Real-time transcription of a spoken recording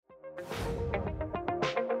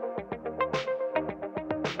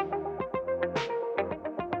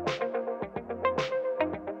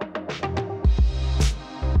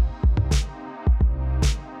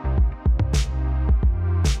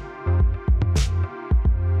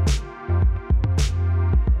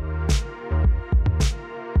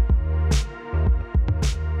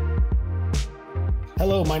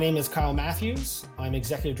Hello, my name is Kyle Matthews. I'm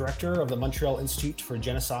Executive Director of the Montreal Institute for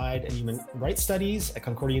Genocide and Human Rights Studies at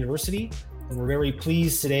Concordia University. And we're very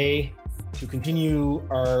pleased today to continue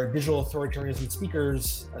our Digital Authoritarianism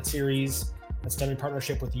Speakers series that's done in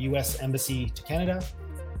partnership with the U.S. Embassy to Canada,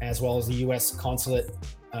 as well as the U.S. Consulate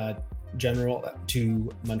General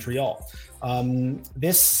to Montreal.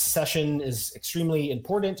 This session is extremely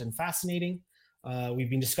important and fascinating.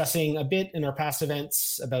 We've been discussing a bit in our past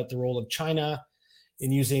events about the role of China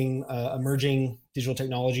in using emerging digital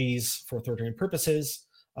technologies for authoritarian purposes.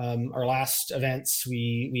 Our last events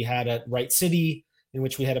we had at Right City, in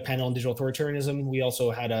which we had a panel on digital authoritarianism. We also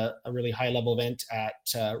had a really high-level event at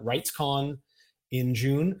RightsCon in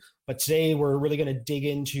June. But today we're really going to dig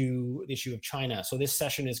into the issue of China. So this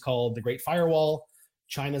session is called The Great Firewall,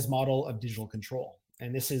 China's Model of Digital Control.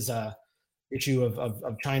 And this is a issue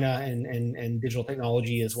of China and digital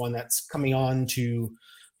technology is one that's coming on to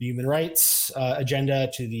the human rights agenda,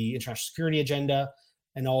 to the international security agenda,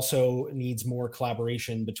 and also needs more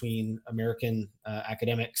collaboration between American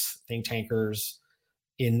academics, think tankers,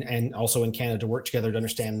 and also in Canada to work together to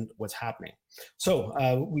understand what's happening.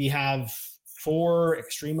 So we have four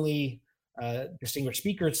extremely distinguished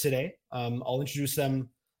speakers today. I'll introduce them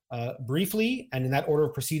briefly, and in that order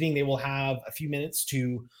of proceeding, they will have a few minutes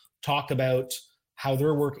to talk about how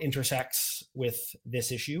their work intersects with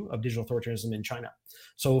this issue of digital authoritarianism in China.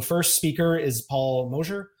 So first speaker is Paul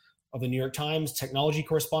Moser of the New York Times, technology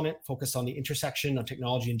correspondent focused on the intersection of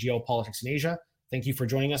technology and geopolitics in Asia. Thank you for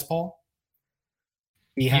joining us, Paul.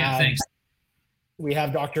 Thanks. We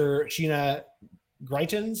have Dr. Sheena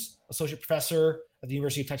Greitens, associate professor at the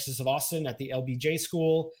University of Texas of Austin at the LBJ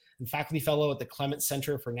School and faculty fellow at the Clements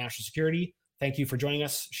Center for National Security. Thank you for joining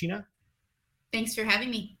us, Sheena. Thanks for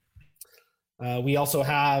having me. We also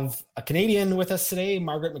have a Canadian with us today,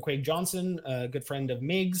 Margaret McQuaig-Johnson, a good friend of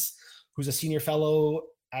Mig's, who's a senior fellow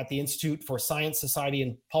at the Institute for Science, Society,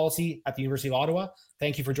 and Policy at the University of Ottawa.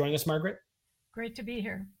 Thank you for joining us, Margaret. Great to be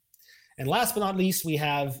here. And last but not least, we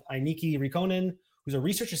have Ainiki Rikonen, who's a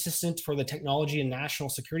research assistant for the Technology and National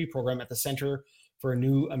Security Program at the Center for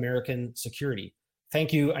New American Security.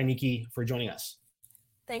 Thank you, Ainiki, for joining us.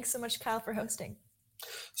 Thanks so much, Kyle, for hosting.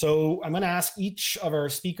 So I'm going to ask each of our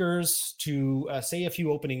speakers to say a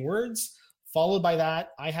few opening words. Followed by that,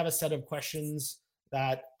 I have a set of questions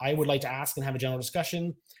that I would like to ask and have a general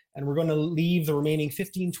discussion. And we're going to leave the remaining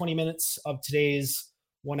 15, 20 minutes of today's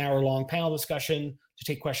 1 hour long panel discussion to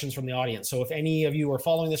take questions from the audience. So if any of you are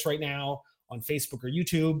following this right now on Facebook or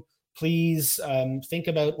YouTube, please think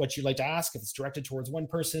about what you'd like to ask, if it's directed towards one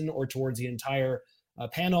person or towards the entire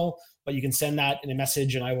panel, but you can send that in a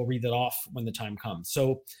message and I will read that off when the time comes.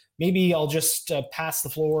 So maybe I'll just pass the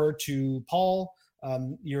floor to Paul.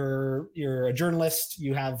 You're a journalist.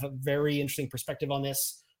 You have a very interesting perspective on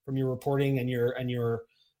this from your reporting and your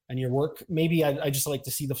work. Maybe I'd just like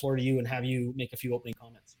to see the floor to you and have you make a few opening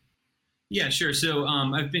comments. Yeah, sure. So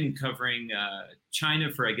I've been covering China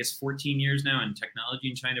for, I guess, 14 years now, and technology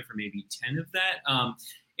in China for maybe 10 of that.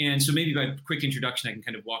 And so maybe by quick introduction, I can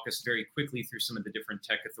kind of walk us very quickly through some of the different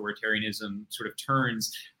tech authoritarianism sort of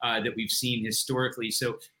turns that we've seen historically.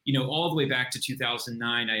 So, all the way back to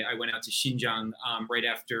 2009, I went out to Xinjiang right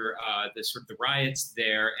after the riots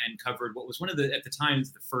there and covered what was one of the, at the time,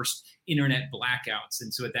 the first internet blackouts.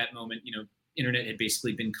 And so at that moment, internet had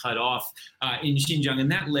basically been cut off in Xinjiang, and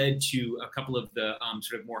that led to a couple of the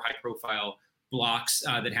sort of more high-profile blocks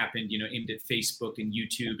that happened, aimed at Facebook and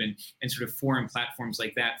YouTube and sort of foreign platforms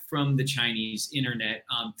like that from the Chinese internet.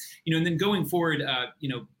 And then going forward,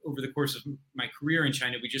 over the course of my career in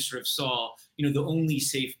China, we just sort of saw, the only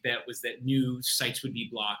safe bet was that new sites would be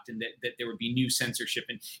blocked and that there would be new censorship.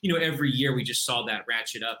 And, every year we just saw that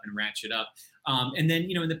ratchet up. And then,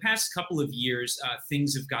 in the past couple of years,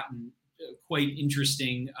 things have gotten quite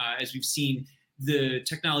interesting as we've seen the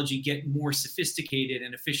technology get more sophisticated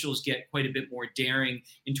and officials get quite a bit more daring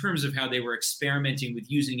in terms of how they were experimenting with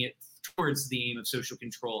using it towards the aim of social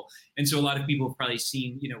control. And so a lot of people have probably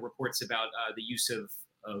seen, reports about the use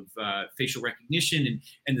of facial recognition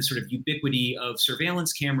and the sort of ubiquity of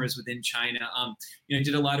surveillance cameras within China. I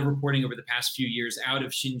did a lot of reporting over the past few years out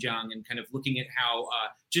of Xinjiang and kind of looking at how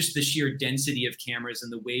just the sheer density of cameras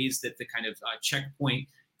and the ways that the kind of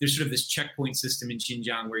there's sort of this checkpoint system in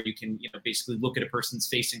Xinjiang where you can, basically look at a person's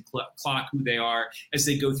face and clock who they are as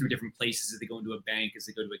they go through different places, as they go into a bank, as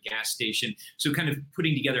they go to a gas station. So kind of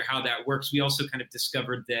putting together how that works. We also kind of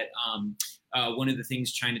discovered that one of the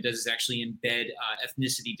things China does is actually embed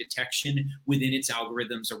ethnicity detection within its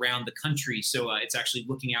algorithms around the country. So it's actually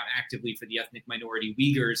looking out actively for the ethnic minority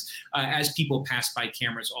Uyghurs as people pass by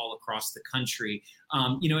cameras all across the country.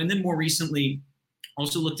 And then more recently,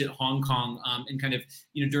 Also looked at Hong Kong and kind of,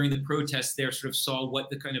 during the protests there, sort of saw what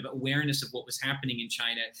the kind of awareness of what was happening in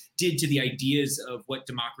China did to the ideas of what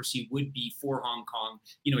democracy would be for Hong Kong,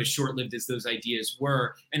 as short-lived as those ideas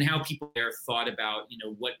were, and how people there thought about,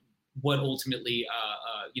 what ultimately,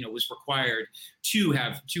 was required to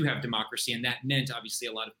have democracy. And that meant obviously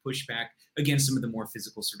a lot of pushback against some of the more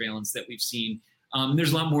physical surveillance that we've seen.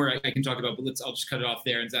 There's a lot more I can talk about, but I'll just cut it off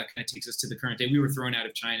there. And that kind of takes us to the current day. We were thrown out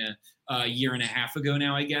of China a year and a half ago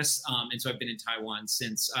now, I guess. And so I've been in Taiwan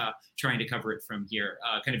since, trying to cover it from here.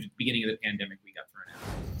 Kind of the beginning of the pandemic, we got thrown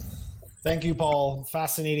out. Thank you, Paul.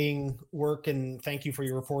 Fascinating work, and thank you for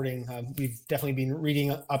your reporting. We've definitely been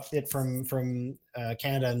reading up it from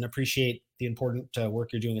Canada and appreciate the important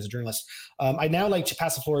work you're doing as a journalist. I'd now like to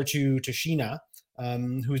pass the floor to Sheena,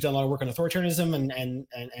 who's done a lot of work on authoritarianism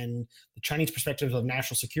and the Chinese perspectives of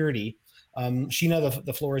national security. Sheena,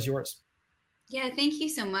 the floor is yours. Yeah, thank you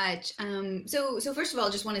so much. So first of all, I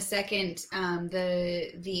just want to second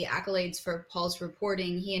the accolades for Paul's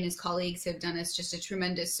reporting. He and his colleagues have done us just a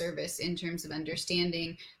tremendous service in terms of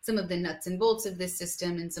understanding some of the nuts and bolts of this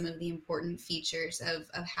system and some of the important features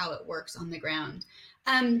of how it works on the ground.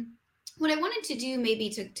 What I wanted to do maybe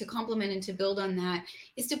to complement and to build on that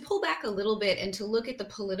is to pull back a little bit and to look at the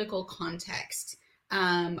political context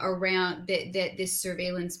around that this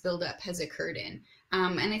surveillance buildup has occurred in.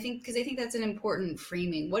 And I think that's an important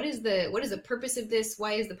framing. What is the purpose of this?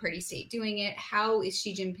 Why is the party state doing it? How is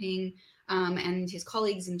Xi Jinping and his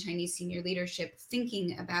colleagues in Chinese senior leadership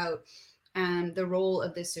thinking about the role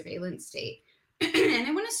of the surveillance state? And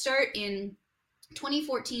I want to start in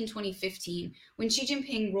 2014, 2015, when Xi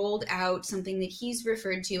Jinping rolled out something that he's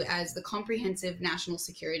referred to as the comprehensive national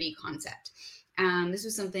security concept. This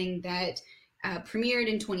was something that premiered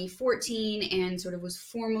in 2014 and sort of was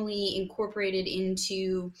formally incorporated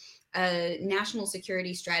into a national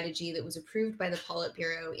security strategy that was approved by the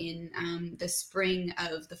Politburo in the spring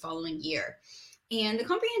of the following year. And the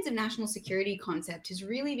comprehensive national security concept has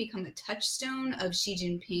really become a touchstone of Xi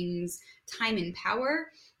Jinping's time in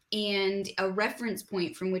power and a reference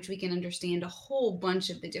point from which we can understand a whole bunch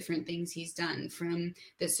of the different things he's done, from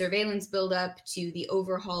the surveillance buildup to the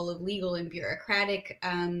overhaul of legal and bureaucratic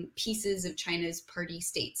pieces of China's party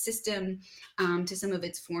state system, to some of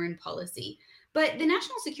its foreign policy. But the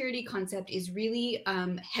national security concept is really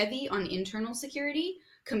heavy on internal security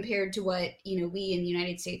compared to what we in the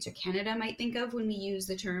United States or Canada might think of when we use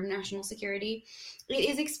the term national security. It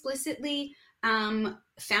is explicitly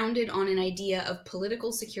founded on an idea of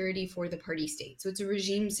political security for the party state. So it's a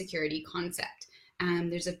regime security concept.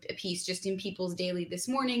 There's a piece just in People's Daily this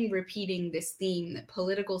morning repeating this theme, that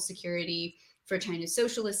political security for China's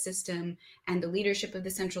socialist system and the leadership of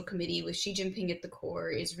the Central Committee with Xi Jinping at the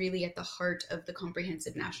core is really at the heart of the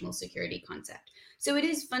comprehensive national security concept. So it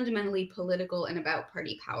is fundamentally political and about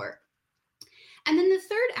party power. And then the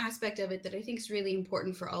third aspect of it that I think is really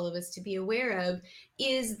important for all of us to be aware of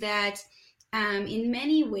is that in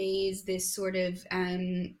many ways, this sort of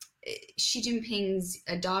Xi Jinping's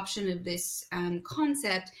adoption of this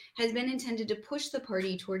concept has been intended to push the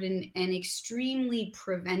party toward an extremely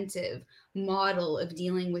preventive model of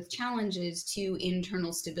dealing with challenges to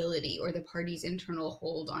internal stability or the party's internal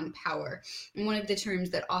hold on power. And one of the terms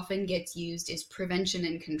that often gets used is prevention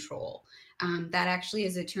and control. That actually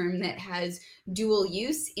is a term that has dual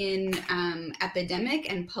use in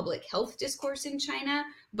epidemic and public health discourse in China,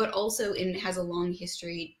 but also has a long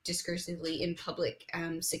history discursively in public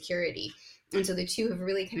security. And so the two have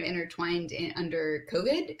really kind of intertwined under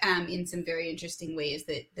COVID in some very interesting ways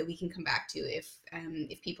that we can come back to if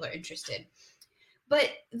people are interested. But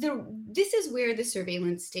this is where the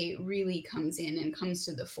surveillance state really comes in and comes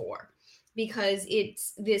to the fore, because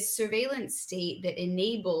it's this surveillance state that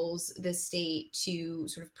enables the state to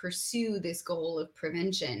sort of pursue this goal of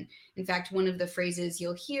prevention. In fact, one of the phrases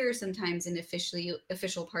you'll hear sometimes in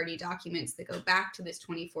official party documents that go back to this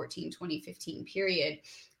 2014-2015 period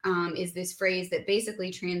is this phrase that basically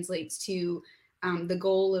translates to the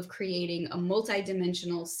goal of creating a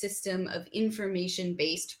multidimensional system of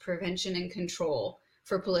information-based prevention and control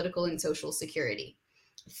for political and social security.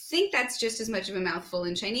 I think that's just as much of a mouthful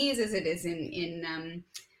in Chinese as it is in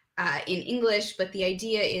English, but the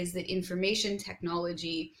idea is that information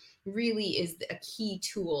technology really is a key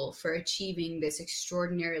tool for achieving this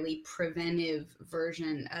extraordinarily preventive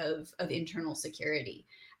version of internal security.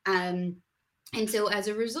 And so as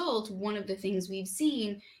a result, one of the things we've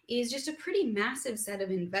seen is just a pretty massive set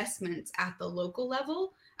of investments at the local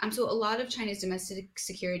level So a lot of China's domestic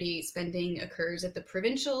security spending occurs at the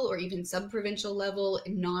provincial or even sub-provincial level,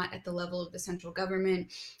 and not at the level of the central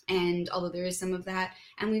government. And although there is some of that,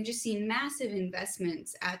 and we've just seen massive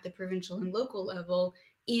investments at the provincial and local level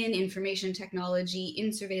in information technology,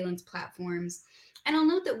 in surveillance platforms. And I'll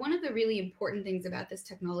note that one of the really important things about this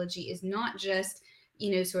technology is not just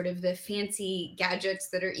sort of the fancy gadgets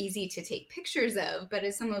that are easy to take pictures of, but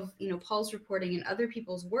as some of, Paul's reporting and other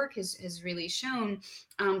people's work has really shown,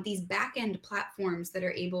 these back-end platforms that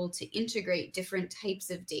are able to integrate different types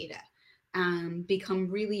of data become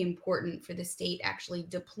really important for the state actually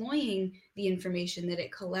deploying the information that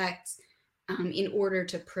it collects in order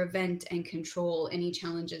to prevent and control any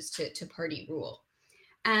challenges to party rule.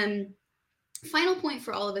 Final point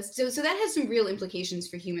for all of us. So that has some real implications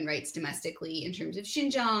for human rights domestically in terms of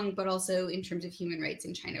Xinjiang, but also in terms of human rights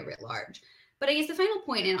in China writ large. But I guess the final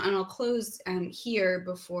point, and I'll close here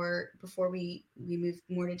before we move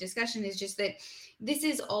more to discussion, is just that this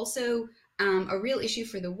is also a real issue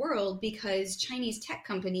for the world, because Chinese tech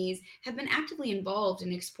companies have been actively involved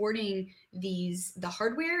in exporting the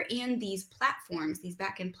hardware and these platforms, these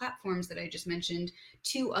back-end platforms that I just mentioned,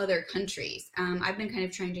 to other countries. I've been kind of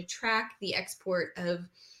trying to track the export of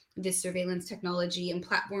this surveillance technology and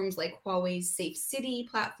platforms like Huawei's Safe City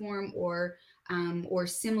platform or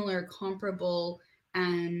similar comparable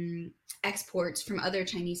exports from other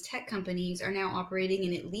Chinese tech companies are now operating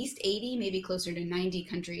in at least 80, maybe closer to 90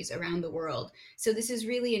 countries around the world. So this is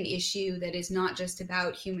really an issue that is not just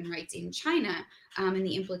about human rights in China and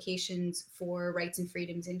the implications for rights and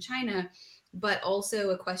freedoms in China, but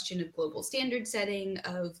also a question of global standard setting,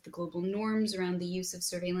 of the global norms around the use of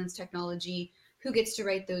surveillance technology, who gets to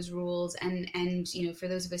write those rules, and for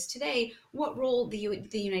those of us today, what role the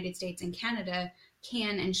United States and Canada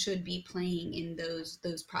can and should be playing in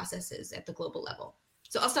those processes at the global level.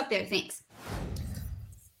 So I'll stop there. Thanks.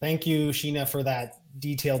 Thank you, Sheena, for that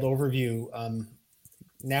detailed overview.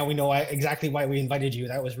 Now we know exactly why we invited you.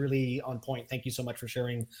 That was really on point. Thank you so much for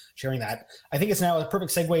sharing that. I think it's now a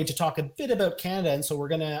perfect segue to talk a bit about Canada. And so we're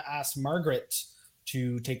going to ask Margaret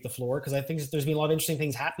to take the floor, because I think there's been a lot of interesting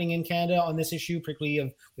things happening in Canada on this issue,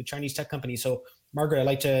 particularly with Chinese tech companies. So Margaret, I'd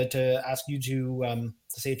like to ask you to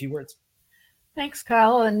say a few words. Thanks,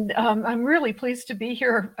 Kyle. And I'm really pleased to be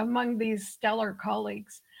here among these stellar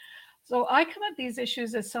colleagues. So I come at these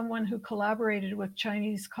issues as someone who collaborated with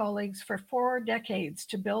Chinese colleagues for 4 decades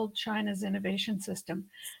to build China's innovation system.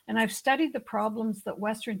 And I've studied the problems that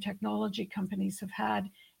Western technology companies have had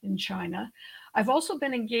in China. I've also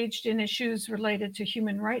been engaged in issues related to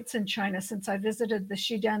human rights in China since I visited the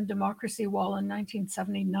Xidan Democracy Wall in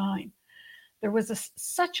 1979. There was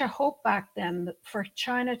such a hope back then for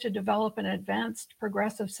China to develop an advanced,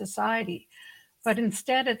 progressive society, but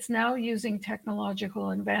instead it's now using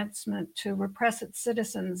technological advancement to repress its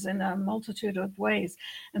citizens in a multitude of ways.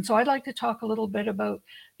 And so I'd like to talk a little bit about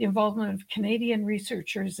the involvement of Canadian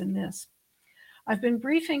researchers in this. I've been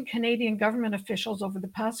briefing Canadian government officials over the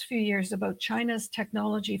past few years about China's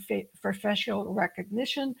technology for facial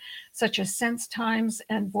recognition, such as SenseTime,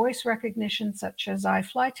 and voice recognition, such as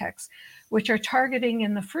iFlyTex, which are targeting,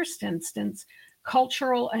 in the first instance,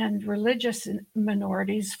 cultural and religious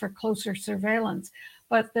minorities for closer surveillance.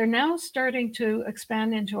 But they're now starting to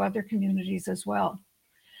expand into other communities as well.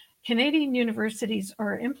 Canadian universities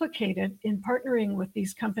are implicated in partnering with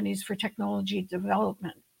these companies for technology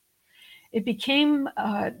development. It became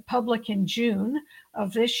public in June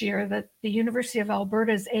of this year that the University of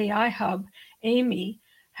Alberta's AI hub, AMI,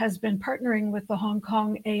 has been partnering with the Hong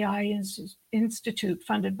Kong AI Institute,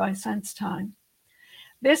 funded by SenseTime.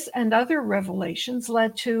 This and other revelations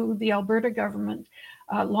led to the Alberta government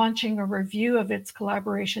launching a review of its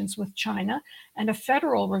collaborations with China, and a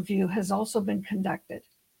federal review has also been conducted.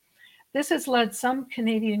 This has led some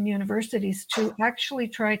Canadian universities to actually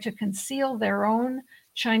try to conceal their own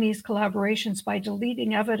Chinese collaborations by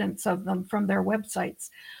deleting evidence of them from their websites,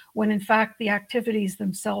 when in fact the activities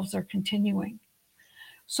themselves are continuing.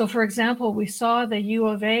 So for example, we saw the U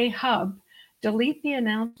of A hub delete the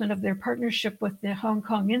announcement of their partnership with the Hong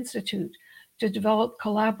Kong Institute to develop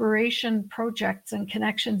collaboration projects and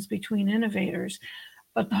connections between innovators.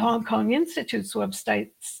 But the Hong Kong Institute's website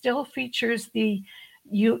still features the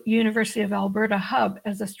University of Alberta hub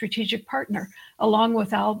as a strategic partner, along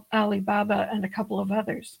with Alibaba and a couple of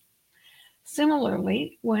others.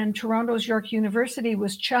 Similarly, when Toronto's York University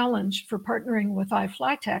was challenged for partnering with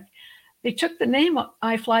iFlyTek, they took the name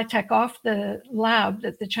iFlyTek off the lab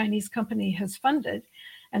that the Chinese company has funded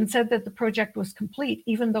and said that the project was complete,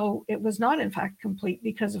 even though it was not in fact complete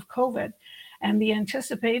because of COVID. And the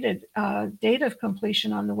anticipated date of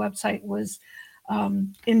completion on the website was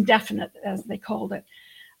indefinite, as they called it.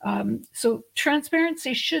 So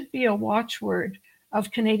transparency should be a watchword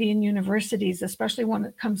of Canadian universities, especially when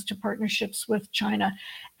it comes to partnerships with China.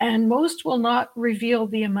 And most will not reveal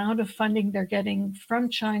the amount of funding they're getting from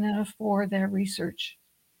China for their research.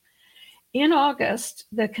 In August,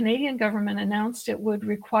 the Canadian government announced it would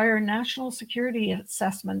require national security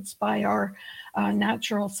assessments by our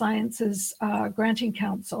Natural Sciences Granting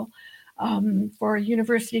Council for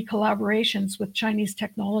university collaborations with Chinese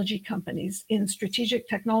technology companies in strategic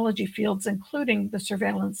technology fields, including the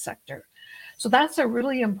surveillance sector. So that's a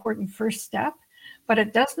really important first step, but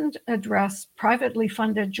it doesn't address privately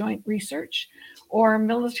funded joint research or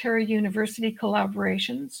military university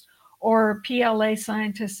collaborations or PLA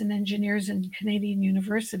scientists and engineers in Canadian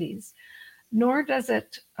universities, nor does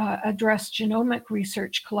it address genomic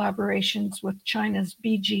research collaborations with China's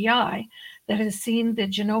BGI that has seen the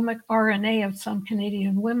genomic RNA of some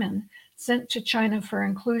Canadian women sent to China for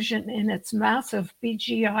inclusion in its massive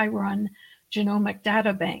BGI-run genomic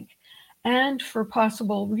data bank, and for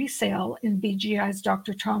possible resale in BGI's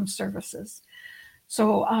Dr. Tom services.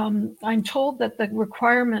 So I'm told that the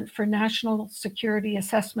requirement for national security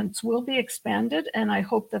assessments will be expanded, and I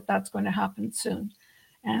hope that that's going to happen soon.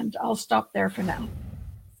 And I'll stop there for now.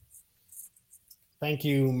 Thank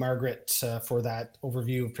you, Margaret, for that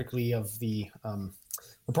overview, particularly of the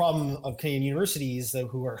problem of Canadian universities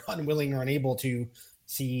who are unwilling or unable to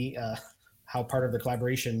see how part of the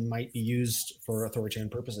collaboration might be used for authoritarian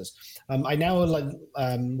purposes. I now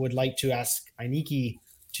would like to ask Ainiki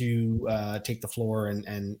to take the floor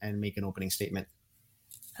and make an opening statement.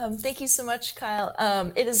 Thank you so much, Kyle.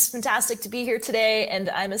 It is fantastic to be here today, and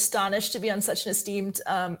I'm astonished to be on such an esteemed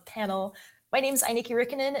panel. My name is Ainiki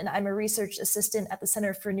Rikkonen, and I'm a research assistant at the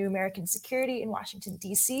Center for New American Security in Washington,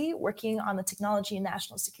 D.C., working on the Technology and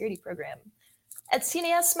National Security Program. At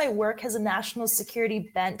CNAS, my work has a national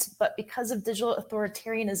security bent, but because of digital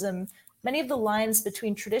authoritarianism, many of the lines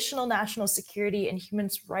between traditional national security and human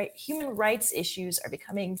rights issues are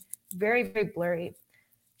becoming very, very blurry.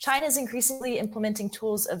 China is increasingly implementing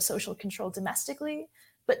tools of social control domestically,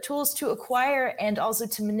 but tools to acquire and also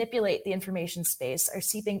to manipulate the information space are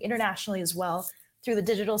seeping internationally as well through the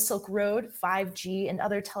Digital Silk Road, 5G, and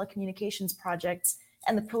other telecommunications projects,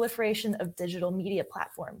 and the proliferation of digital media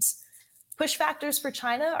platforms. Push factors for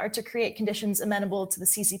China are to create conditions amenable to the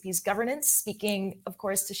CCP's governance, speaking, of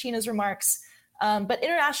course, to Sheena's remarks. But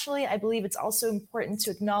internationally, I believe it's also important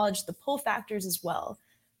to acknowledge the pull factors as well.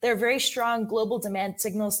 There are very strong global demand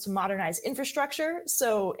signals to modernize infrastructure.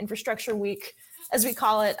 So Infrastructure Week, as we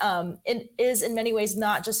call it, is in many ways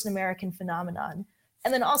not just an American phenomenon.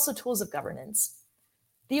 And then also tools of governance.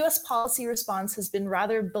 The US policy response has been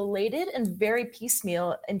rather belated and very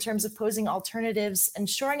piecemeal in terms of posing alternatives and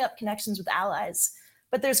shoring up connections with allies.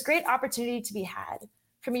 But there's great opportunity to be had.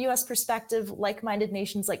 From a US perspective, like-minded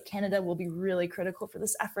nations like Canada will be really critical for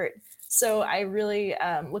this effort. So I really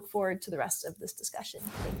look forward to the rest of this discussion.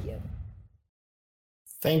 Thank you.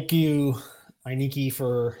 Thank you, Ainiki,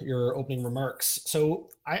 for your opening remarks.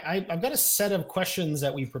 So I've got a set of questions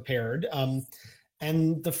that we prepared.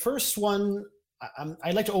 And the first one,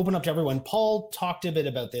 I'd like to open up to everyone. Paul talked a bit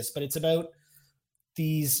about this, but it's about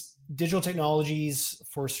these digital technologies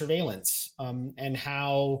for surveillance and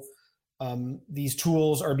how these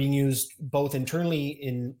tools are being used both internally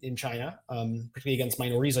in China, particularly against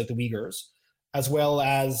minorities like the Uyghurs, as well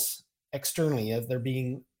as externally as they're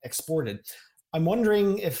being exported. I'm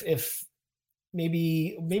wondering if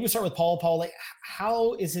maybe start with Paul. Paul, like,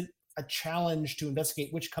 how is it a challenge to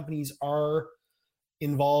investigate which companies are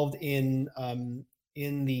involved in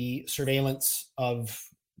the surveillance of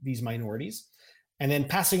these minorities? And then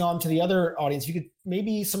passing on to the other audience,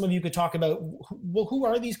 maybe some of you could talk about, well, who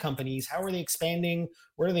are these companies? How are they expanding?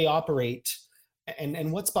 Where do they operate?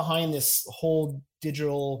 And what's behind this whole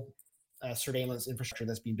digital surveillance infrastructure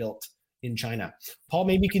that's being built in China? Paul,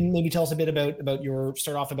 maybe you can tell us a bit about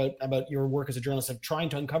your work as a journalist of trying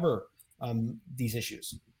to uncover these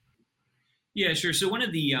issues. Yeah, sure. So one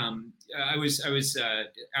of the I was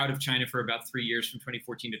out of China for about 3 years, from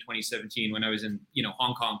 2014 to 2017, when I was in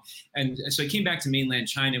Hong Kong, and so I came back to mainland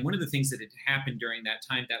China. And one of the things that had happened during that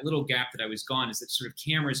time, that little gap that I was gone, is that sort of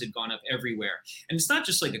cameras had gone up everywhere. And it's not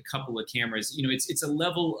just like a couple of cameras. It's a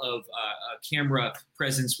level of camera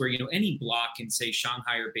presence where any block in, say,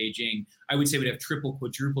 Shanghai or Beijing, I would say, would have triple,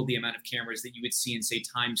 quadruple the amount of cameras that you would see in, say,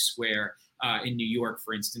 Times Square in New York,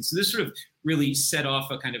 for instance. So this sort of really set off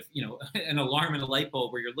a kind of, an alarm and a light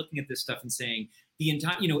bulb where you're looking at this stuff and saying, the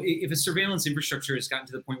entire, if a surveillance infrastructure has gotten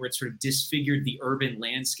to the point where it's sort of disfigured the urban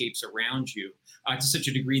landscapes around you to such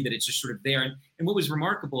a degree that it's just sort of there. And what was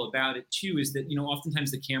remarkable about it too is that,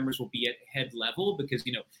 oftentimes the cameras will be at head level because,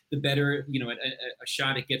 the better, a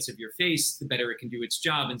shot it gets of your face, the better it can do its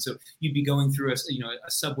job. And so you'd be going through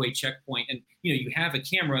a subway checkpoint and, you have a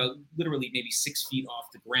camera literally maybe 6 feet off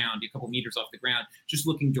the ground, a couple meters off the ground, just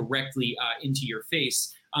looking directly into your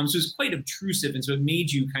face. So it's quite obtrusive. And so it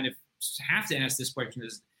made you kind of have to ask this question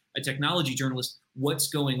as a technology journalist, what's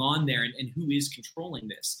going on there and who is controlling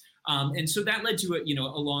this? And so that led to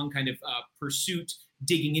a long kind of pursuit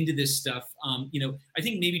digging into this stuff. I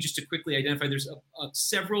think maybe just to quickly identify, there's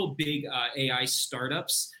several big AI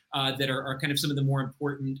startups that are kind of some of the more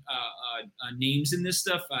important names in this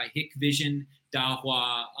stuff. Hikvision,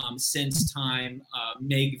 Dahua, SenseTime,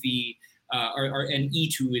 Megvii, and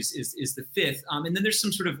E2 is the fifth. And then there's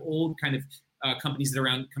some sort of old kind of companies that are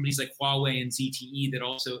around, companies like Huawei and ZTE that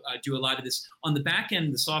also do a lot of this. On the back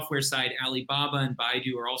end, the software side, Alibaba and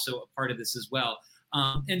Baidu are also a part of this as well.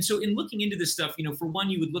 And so in looking into this stuff, for one,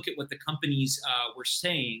 you would look at what the companies were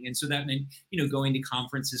saying. And so that meant, going to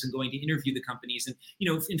conferences and going to interview the companies. And,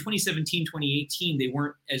 in 2017, 2018, they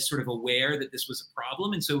weren't as sort of aware that this was a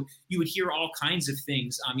problem. And so you would hear all kinds of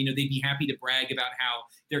things. They'd be happy to brag about how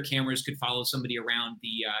their cameras could follow somebody around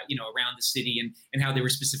the, around the city and how they were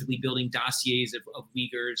specifically building dossiers of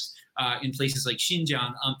Uyghurs in places like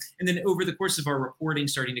Xinjiang. And then over the course of our reporting,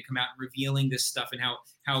 starting to come out and revealing this stuff and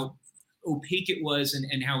how opaque it was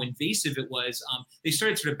and how invasive it was, they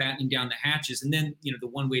started sort of battening down the hatches. And then, the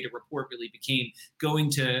one way to report really became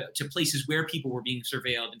going to places where people were being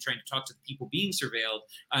surveilled and trying to talk to the people being surveilled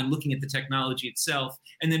and looking at the technology itself.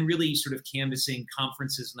 And then really sort of canvassing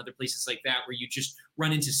conferences and other places like that, where you just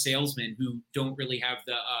run into salesmen who don't really have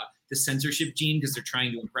the censorship gene because they're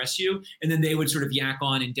trying to impress you. And then they would sort of yak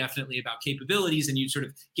on indefinitely about capabilities, and you'd sort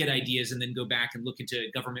of get ideas and then go back and look into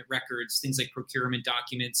government records, things like procurement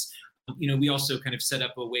documents. We also kind of set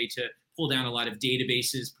up a way to pull down a lot of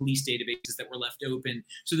databases, police databases that were left open,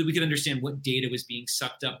 so that we could understand what data was being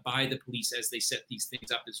sucked up by the police as they set these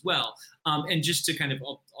things up as well. And just to kind of,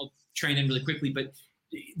 I'll try and end really quickly, but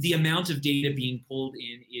the amount of data being pulled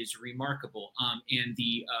in is remarkable. And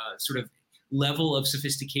the sort of level of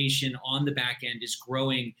sophistication on the back end is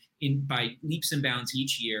growing by leaps and bounds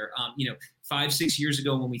each year. 5-6 years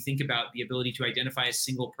ago, when we think about the ability to identify a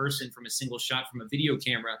single person from a single shot from a video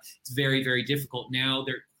camera, it's very, very difficult. Now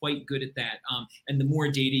they're quite good at that. And the more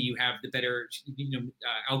data you have, the better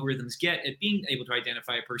algorithms get at being able to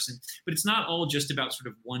identify a person. But it's not all just about sort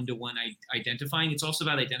of one-to-one identifying. It's also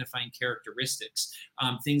about identifying characteristics.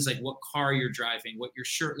 Things like what car you're driving, what your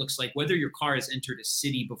shirt looks like, whether your car has entered a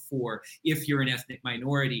city before, if you're an ethnic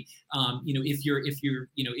minority, if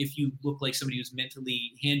you look like somebody who's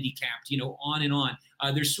mentally handicapped, on and on.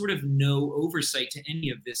 There's sort of no oversight to any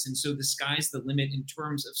of this. And so the sky's the limit in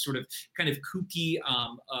terms of sort of kind of kooky,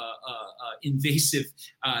 invasive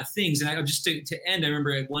things. And just to end, I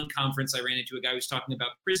remember at one conference I ran into a guy who was talking about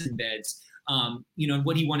prison beds, and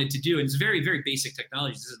what he wanted to do. And it's very, very basic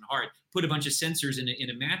technology. This isn't hard. Put a bunch of sensors in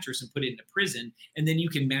a mattress and put it in a prison. And then you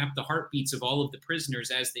can map the heartbeats of all of the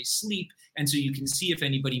prisoners as they sleep. And so you can see if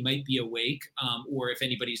anybody might be awake or if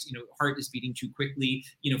anybody's, heart is beating too quickly,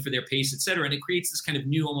 for their pace, et cetera. And it creates this kind of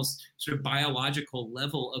new, almost sort of biological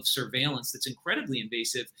level of surveillance that's incredibly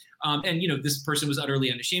invasive. And this person was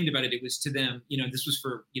utterly unashamed about it. It was to them, this was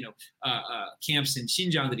for, camps in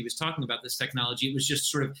Xinjiang that he was talking about this technology. It was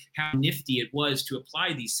just sort of how nifty it was to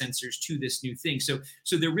apply these sensors to this new thing. So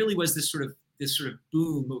there really was this sort of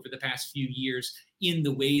boom over the past few years in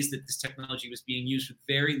the ways that this technology was being used with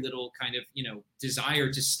very little kind of,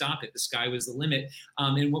 desire to stop it. The sky was the limit.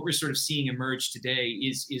 And what we're sort of seeing emerge today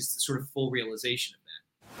is the sort of full realization of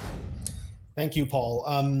that. Thank you, Paul.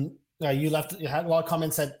 You had a lot of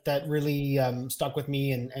comments that really stuck with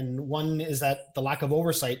me. And one is that the lack of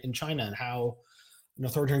oversight in China and how an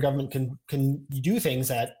authoritarian government can do things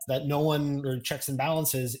that no one, or checks and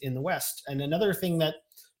balances in the West. And another thing that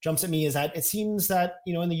jumps at me is that it seems that,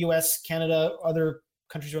 in the US, Canada, other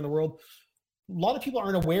countries around the world, a lot of people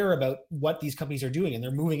aren't aware about what these companies are doing, and they're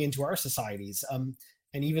moving into our societies. And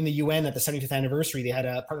even the UN at the 75th anniversary, they had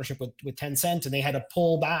a partnership with Tencent, and they had to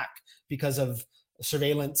pull back because of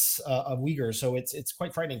surveillance of Uyghurs. So it's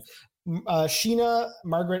quite frightening. Sheena,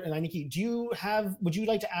 Margaret, and Ainiki, would you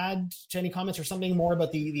like to add to any comments or something more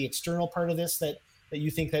about the external part of this that you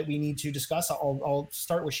think that we need to discuss? I'll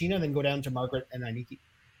start with Sheena and then go down to Margaret and Ainiki.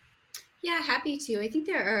 Yeah, happy to. I think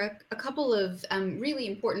there are a couple of really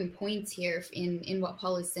important points here in what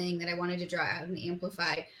Paul is saying that I wanted to draw out and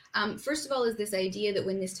amplify. First of all, is this idea that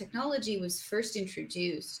when this technology was first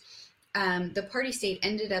introduced, the party state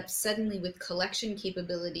ended up suddenly with collection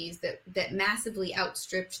capabilities that massively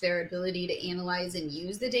outstripped their ability to analyze and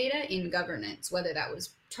use the data in governance, whether that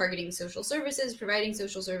was targeting social services, providing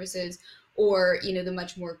social services, or the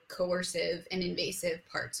much more coercive and invasive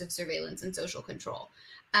parts of surveillance and social control.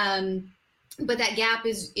 But that gap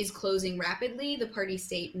is closing rapidly. The party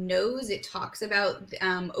state knows, it talks about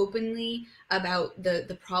openly about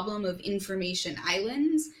the problem of information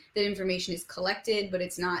islands, that information is collected, but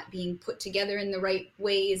it's not being put together in the right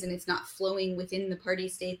ways, and it's not flowing within the party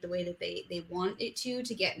state the way that they want it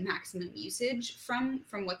to get maximum usage from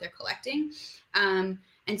what they're collecting. And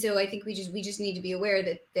so I think we just need to be aware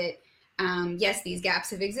that yes, these gaps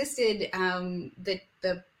have existed, that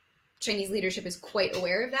the Chinese leadership is quite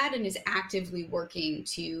aware of that and is actively working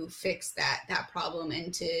to fix that problem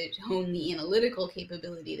and to hone the analytical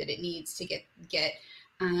capability that it needs to get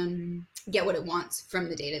what it wants from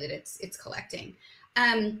the data that it's collecting.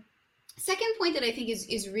 Second point that I think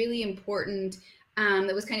is really important,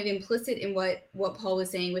 that was kind of implicit in what Paul was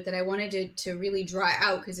saying, but that I wanted to really draw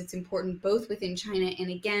out because it's important both within China and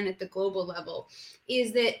again at the global level,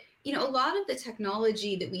 is that a lot of the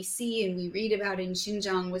technology that we see and we read about in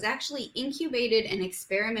Xinjiang was actually incubated and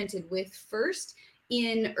experimented with first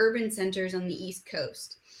in urban centers on the East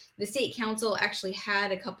Coast. The State Council actually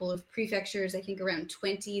had a couple of prefectures, I think around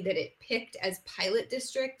 20, that it picked as pilot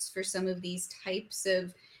districts for some of these types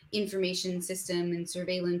of information system and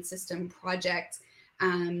surveillance system projects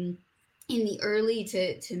in the early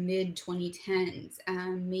to mid 2010s,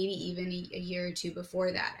 maybe even a year or two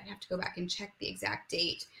before that. I'd have to go back and check the exact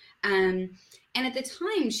date. And at the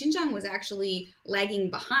time, Xinjiang was actually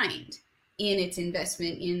lagging behind in its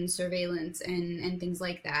investment in surveillance and things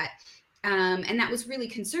like that. And that was really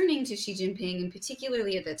concerning to Xi Jinping, and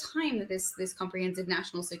particularly at the time that this comprehensive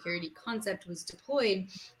national security concept was deployed,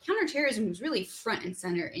 counterterrorism was really front and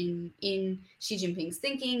center in Xi Jinping's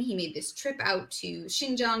thinking. He made this trip out to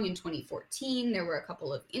Xinjiang in 2014. There were a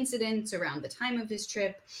couple of incidents around the time of his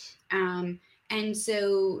trip. And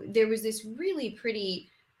so there was this really pretty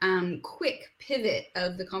quick pivot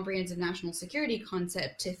of the comprehensive national security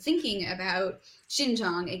concept to thinking about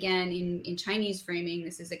Xinjiang, again, in Chinese framing.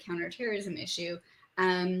 This is a counterterrorism issue.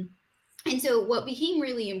 And so what became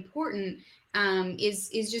really important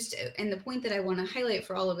is just, and the point that I want to highlight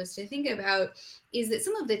for all of us to think about, is that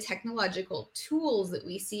some of the technological tools that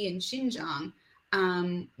we see in Xinjiang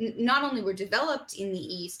not only were developed in the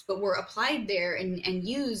East, but were applied there and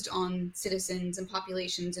used on citizens and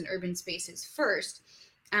populations in urban spaces first.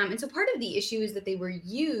 And so part of the issue is that they were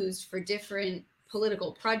used for different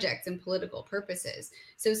political projects and political purposes.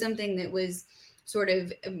 So something that was sort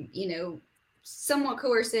of, somewhat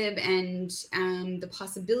coercive and the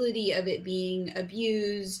possibility of it being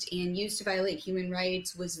abused and used to violate human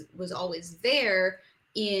rights was always there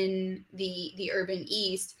in the urban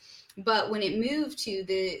East. But when it moved to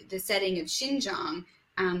the setting of Xinjiang,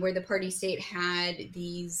 where the party state had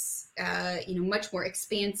these, much more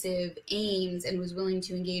expansive aims and was willing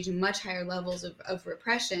to engage in much higher levels of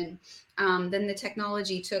repression, then the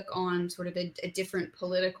technology took on sort of a different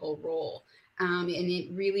political role. And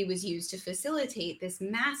it really was used to facilitate this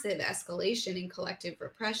massive escalation in collective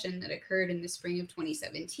repression that occurred in the spring of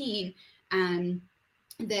 2017,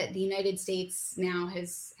 that the United States now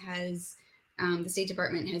has the State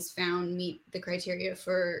Department has found meet the criteria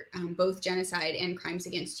for both genocide and crimes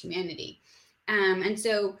against humanity. And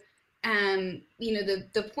so,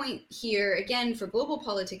 the point here, again, for global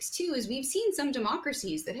politics too, is we've seen some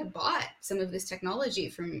democracies that have bought some of this technology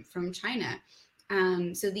from China.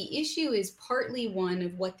 So the issue is partly one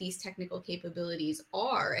of what these technical capabilities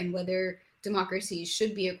are and whether democracies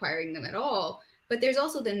should be acquiring them at all. But there's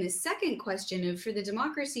also then this second question of, for the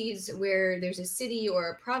democracies where there's a city or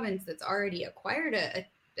a province that's already acquired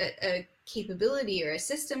a capability or a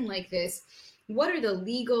system like this, what are the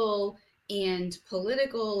legal and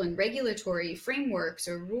political and regulatory frameworks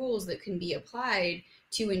or rules that can be applied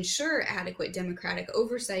to ensure adequate democratic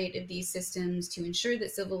oversight of these systems, to ensure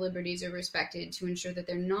that civil liberties are respected, to ensure that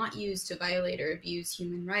they're not used to violate or abuse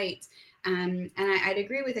human rights? And I'd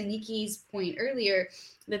agree with Aniki's point earlier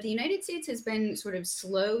that the United States has been sort of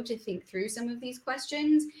slow to think through some of these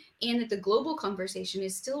questions, and that the global conversation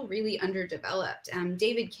is still really underdeveloped.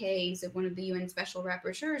 David Kaye, one of the UN Special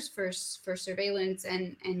Rapporteurs for surveillance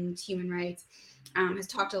and human rights, has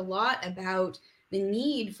talked a lot about the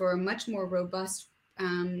need for a much more robust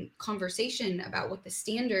conversation about what the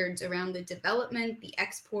standards around the development, the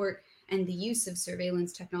export, and the use of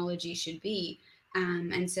surveillance technology should be.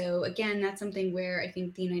 And so, again, that's something where I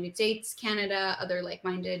think the United States, Canada, other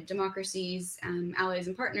like-minded democracies, allies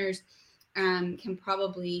and partners can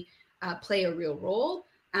probably play a real role.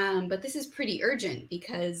 But this is pretty urgent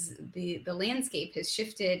because the landscape has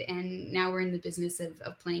shifted, and now we're in the business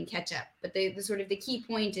of playing catch up. But the sort of the key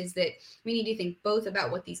point is that we need to think both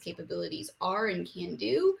about what these capabilities are and can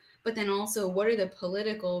do, but then also what are the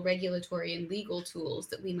political, regulatory, and legal tools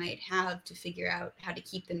that we might have to figure out how to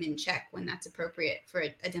keep them in check when that's appropriate for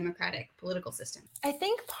a democratic political system. I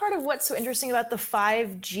think part of what's so interesting about the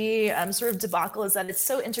 5G sort of debacle is that it's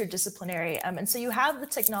so interdisciplinary. And so you have the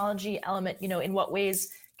technology element, in what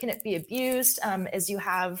ways can it be abused? As you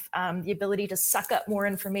have the ability to suck up more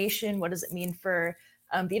information, what does it mean for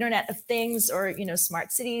the Internet of Things, or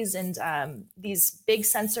smart cities and these big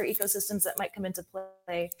sensor ecosystems that might come into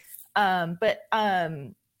play? But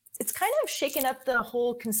it's kind of shaken up the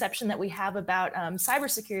whole conception that we have about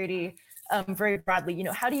cybersecurity very broadly.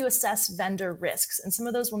 How do you assess vendor risks? And some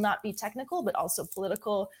of those will not be technical, but also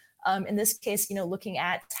political. In this case, looking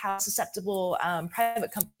at how susceptible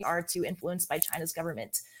private companies are to influence by China's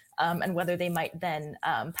government, and whether they might then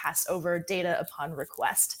pass over data upon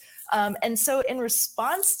request. And so in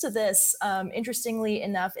response to this, interestingly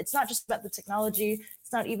enough, it's not just about the technology.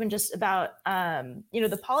 It's not even just about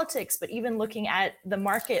the politics, but even looking at the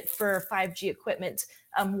market for 5G equipment.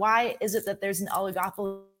 Why is it that there's an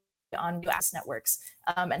oligopoly on US networks?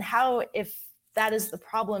 And how, if that is the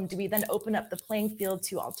problem, do we then open up the playing field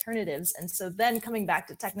to alternatives? And so then coming back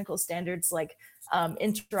to technical standards like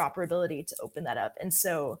interoperability to open that up. And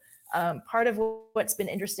so part of what's been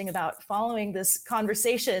interesting about following this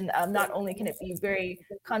conversation, not only can it be very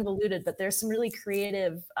convoluted, but there's some really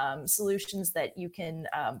creative solutions that you can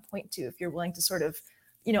point to if you're willing to sort of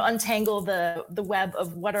untangle the web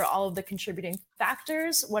of what are all of the contributing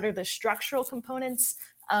factors, what are the structural components,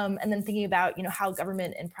 and then thinking about how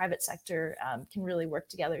government and private sector can really work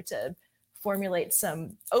together to formulate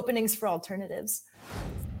some openings for alternatives.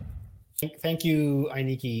 Thank you,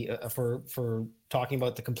 Ainiki, for talking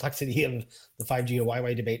about the complexity of the 5G to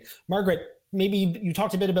Huawei debate. Margaret, maybe you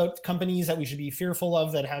talked a bit about companies that we should be fearful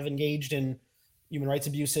of that have engaged in human rights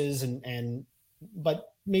abuses,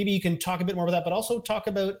 but maybe you can talk a bit more about that, but also talk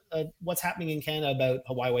about what's happening in Canada about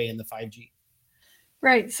Huawei and the 5G.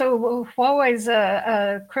 Right. So Huawei is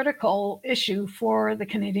a critical issue for the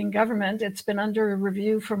Canadian government. It's been under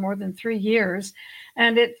review for more than 3 years.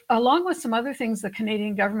 And it, along with some other things the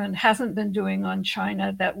Canadian government hasn't been doing on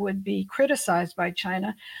China that would be criticized by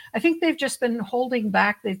China, I think they've just been holding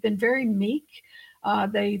back. They've been very meek.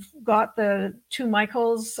 They've got the two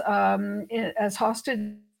Michaels as hostage.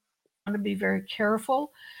 They want to be very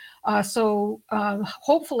careful. So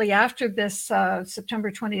hopefully after this September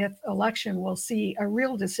 20th election, we'll see a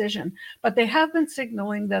real decision. But they have been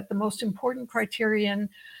signaling that the most important criterion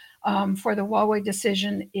for the Huawei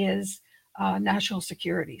decision is national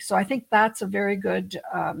security. So I think that's a very good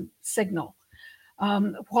signal.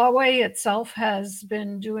 Huawei itself has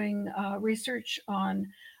been doing research on,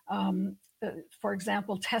 for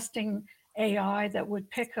example, testing AI that would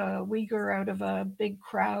pick a Uyghur out of a big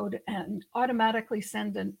crowd and automatically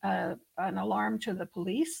send an alarm to the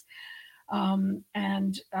police. So,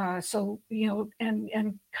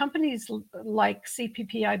 and companies like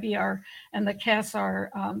CPP, IBR, and the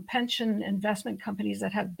KSR pension investment companies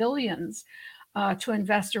that have billions to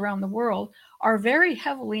invest around the world are very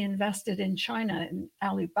heavily invested in China, in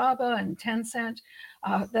Alibaba and Tencent,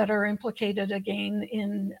 that are implicated again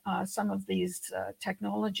in some of these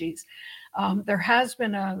technologies. There has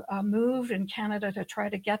been a move in Canada to try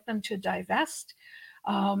to get them to divest,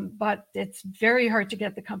 but it's very hard to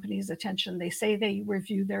get the company's attention. They say they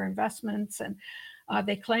review their investments and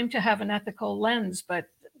they claim to have an ethical lens, but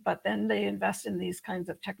then they invest in these kinds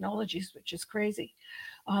of technologies, which is crazy.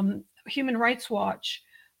 Human Rights Watch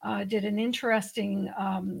did an interesting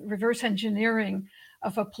reverse engineering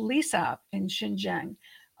of a police app in Xinjiang,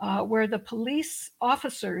 where the police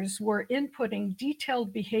officers were inputting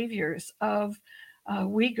detailed behaviors of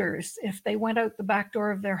Uyghurs. If they went out the back door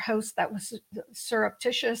of their house, that was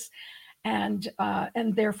surreptitious, and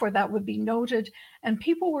therefore that would be noted. And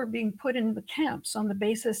people were being put in the camps on the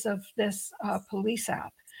basis of this police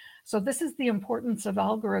app. So this is the importance of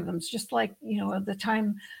algorithms, just like, at the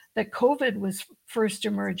time that COVID was first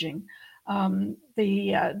emerging.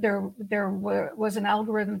 There was an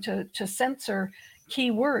algorithm to censor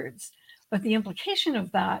keywords, but the implication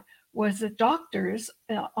of that was that doctors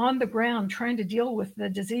on the ground trying to deal with the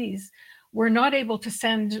disease were not able to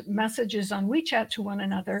send messages on WeChat to one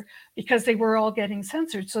another because they were all getting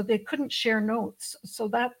censored, so they couldn't share notes. So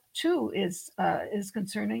that too is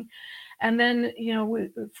concerning. And then,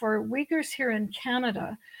 for Uyghurs here in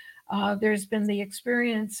Canada, There's been the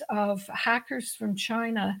experience of hackers from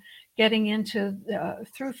China getting into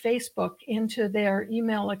through Facebook into their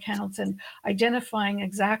email accounts and identifying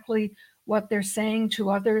exactly what they're saying to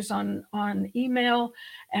others on email,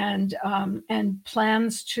 and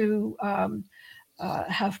plans to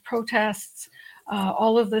have protests.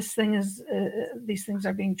 All of these things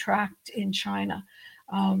are being tracked in China.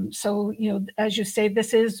 So, as you say,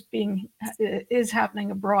 this is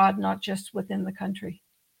happening abroad, not just within the country.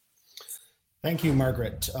 Thank you,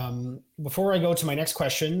 Margaret. Before I go to my next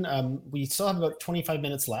question, we still have about 25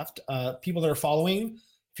 minutes left. People that are following,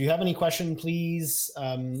 if you have any question, please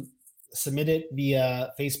submit it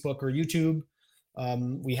via Facebook or YouTube.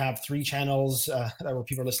 We have 3 channels where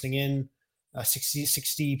people are listening in,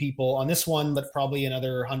 60 people on this one, but probably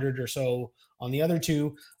another 100 or so on the other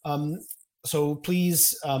 2. So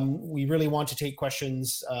please, we really want to take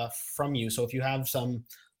questions from you. So if you have some,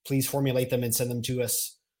 please formulate them and send them to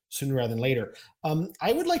us sooner rather than later.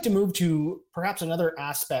 I would like to move to perhaps another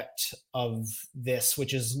aspect of this,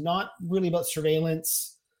 which is not really about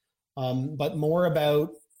surveillance, but more about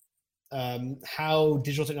how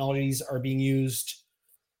digital technologies are being used,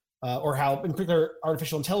 or how, in particular,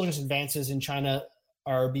 artificial intelligence advances in China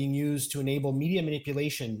are being used to enable media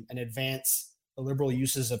manipulation and advance the liberal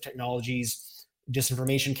uses of technologies,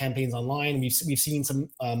 disinformation campaigns online. We've seen some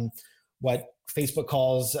what Facebook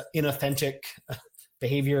calls inauthentic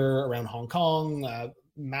behavior around Hong Kong,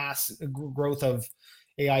 mass growth of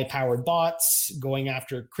AI-powered bots going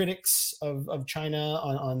after critics of China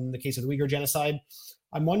on the case of the Uyghur genocide.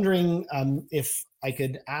 I'm wondering if I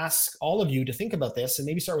could ask all of you to think about this, and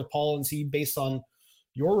maybe start with Paul and see, based on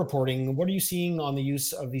your reporting, what are you seeing on the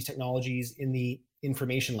use of these technologies in the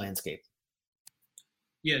information landscape?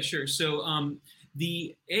 Yeah, sure. So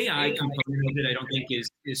the AI component of it, I don't think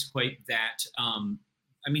is quite that.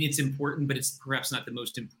 I mean, it's important, but it's perhaps not the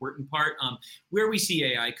most important part. Where we see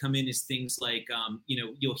AI come in is things like,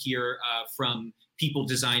 you'll hear from people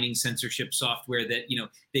designing censorship software that,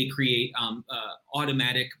 they create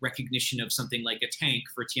automatic recognition of something like a tank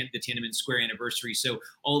for the Tiananmen Square anniversary. So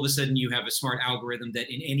all of a sudden you have a smart algorithm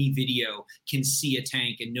that in any video can see a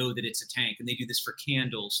tank and know that it's a tank. And they do this for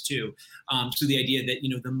candles too. So the idea that,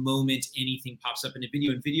 the moment anything pops up in a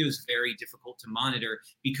video, and video is very difficult to monitor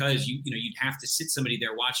because you'd have to sit somebody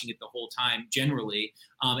there watching it the whole time generally.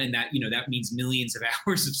 And that, that means millions of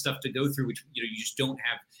hours of stuff to go through, which, you just don't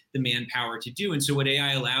have the manpower to do. And so what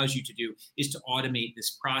AI allows you to do is to automate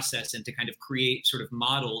this process and to kind of create sort of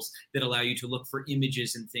models that allow you to look for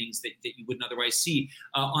images and things that you wouldn't otherwise see.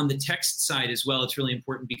 On the text side as well, it's really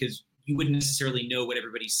important because you wouldn't necessarily know what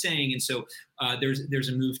everybody's saying. And so there's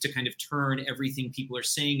a move to kind of turn everything people are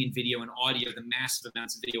saying in video and audio, the massive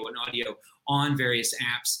amounts of video and audio on various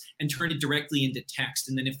apps, and turn it directly into text.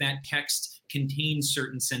 And then if that text contains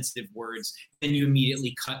certain sensitive words, then you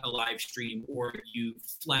immediately cut a live stream or you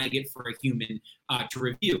flag it for a human to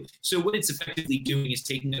review. So what it's effectively doing is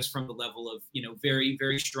taking us from the level of, very,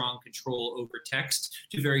 very strong control over text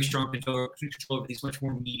to very strong control over these much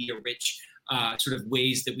more media-rich sort of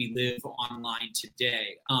ways that we live online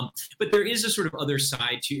today. But there is a sort of other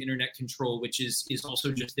side to internet control, which is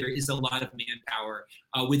also just, there is a lot of manpower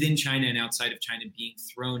within China and outside of China being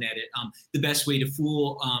thrown at it. The best way to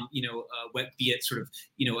fool, be it sort of,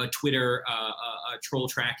 a Twitter troll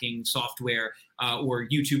tracking software or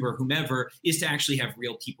YouTube or whomever, is to actually have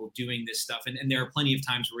real people doing this stuff. And there are plenty of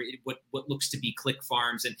times where what looks to be click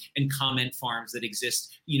farms and comment farms that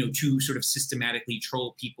exist, to sort of systematically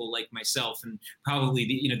troll people like myself and probably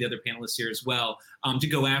the other panelists here as well, to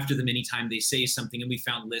go after them anytime they say something. And we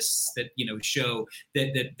found lists that, show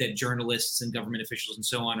that journalists and government officials and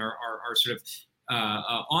so on are sort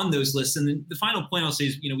of on those lists. And then the final point I'll say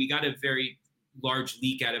is, we got a very large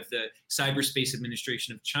leak out of the Cyberspace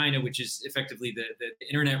Administration of China, which is effectively the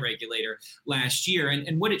internet regulator, last year.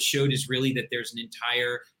 And what it showed is really that there's an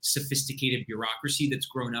entire sophisticated bureaucracy that's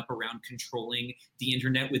grown up around controlling the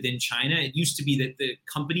internet within China. It used to be that the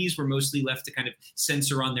companies were mostly left to kind of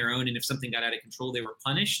censor on their own, and if something got out of control, they were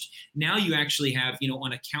punished. Now you actually have,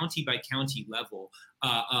 on a county by county level,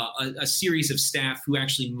 a series of staff who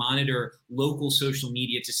actually monitor local social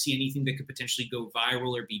media to see anything that could potentially go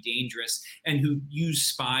viral or be dangerous, and who use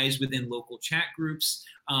spies within local chat groups,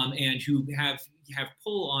 and who have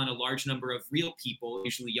pull on a large number of real people,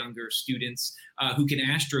 usually younger students, who can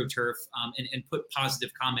astroturf and put positive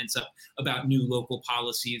comments up about new local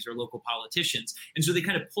policies or local politicians. And so they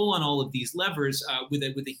kind of pull on all of these levers with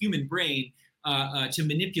a human brain to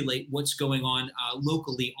manipulate what's going on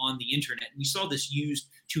locally on the internet. And we saw this used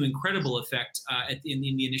to incredible effect in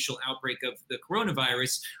the initial outbreak of the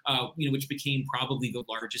coronavirus, which became probably the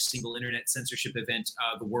largest single internet censorship event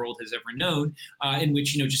the world has ever known, in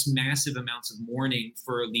which just massive amounts of mourning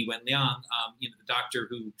for Li Wenliang, the doctor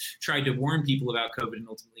who tried to warn people about COVID and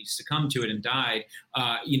ultimately succumbed to it and died.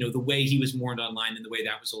 The way he was mourned online and the way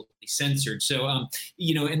that was ultimately censored. So,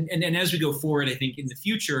 and as we go forward, I think in the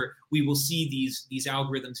future we will see these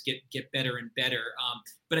algorithms get better and better.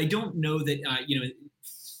 But I don't know that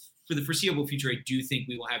for the foreseeable future, I do think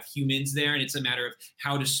we will have humans there, and it's a matter of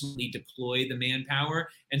how to slowly deploy the manpower.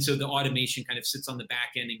 And so the automation kind of sits on the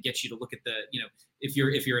back end and gets you to look at the, if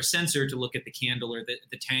you're a censor, to look at the candle or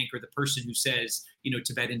the tank or the person who says,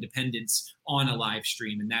 Tibet independence on a live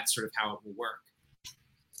stream, and that's sort of how it will work.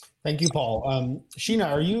 Thank you, Paul. Sheena,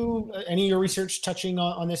 are you any of your research touching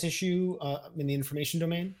on this issue in the information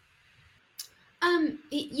domain?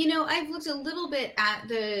 I've looked a little bit at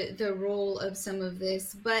the role of some of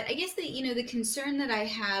this, but I guess that, the concern that I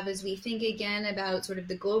have as we think again about sort of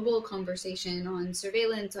the global conversation on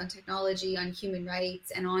surveillance, on technology, on human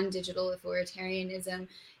rights, and on digital authoritarianism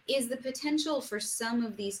is the potential for some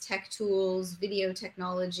of these tech tools, video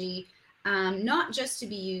technology, not just to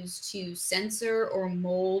be used to censor or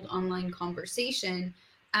mold online conversation,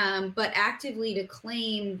 but actively to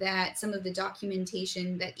claim that some of the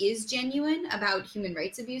documentation that is genuine about human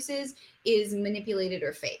rights abuses is manipulated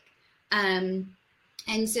or fake. And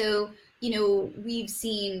so, we've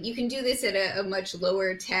seen, you can do this at a much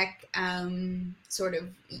lower tech, sort of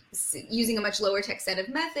using a much lower tech set of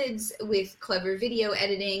methods with clever video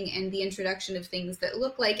editing and the introduction of things that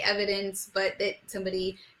look like evidence, but that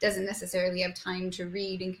somebody doesn't necessarily have time to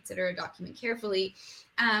read and consider a document carefully.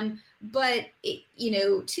 But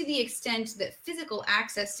to the extent that physical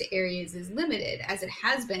access to areas is limited, as it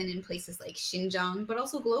has been in places like Xinjiang, but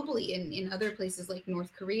also globally in other places like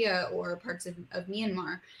North Korea or parts of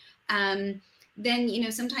Myanmar,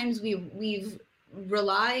 then sometimes we've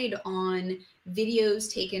relied on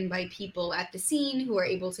videos taken by people at the scene who are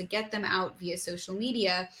able to get them out via social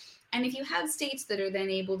media. And if you have states that are then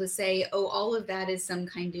able to say, oh, all of that is some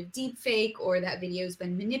kind of deep fake, or that video's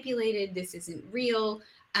been manipulated, this isn't real,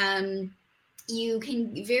 you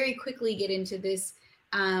can very quickly get into this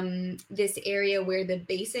area where the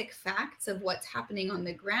basic facts of what's happening on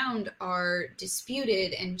the ground are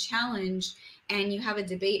disputed and challenged, and you have a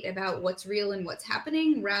debate about what's real and what's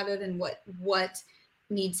happening rather than what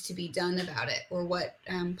needs to be done about it, or what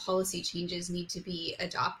policy changes need to be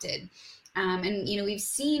adopted. And we've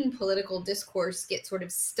seen political discourse get sort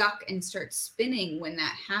of stuck and start spinning when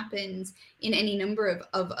that happens in any number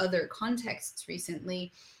of other contexts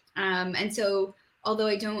recently. And so, although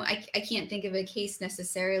I can't think of a case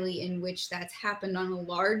necessarily in which that's happened on a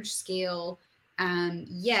large scale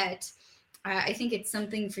yet, I think it's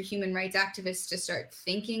something for human rights activists to start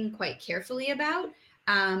thinking quite carefully about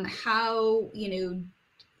how,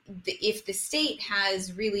 if the state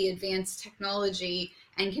has really advanced technology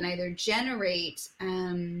and can either generate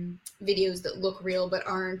videos that look real but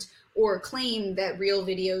aren't, or claim that real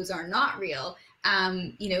videos are not real,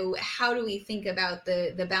 how do we think about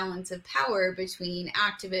the balance of power between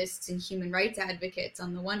activists and human rights advocates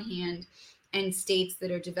on the one hand, and states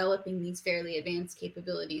that are developing these fairly advanced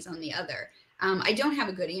capabilities on the other? I don't have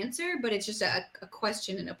a good answer, but it's just a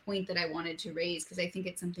question and a point that I wanted to raise, because I think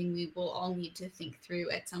it's something we will all need to think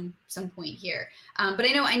through at some point here. But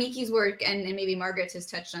I know Aineki's work and maybe Margaret has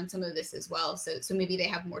touched on some of this as well, so maybe they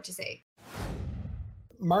have more to say.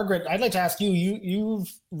 Margaret, I'd like to ask you,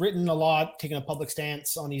 you've written a lot, taken a public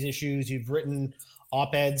stance on these issues. You've written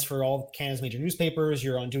op-eds for all Canada's major newspapers.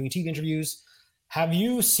 You're on doing TV interviews. Have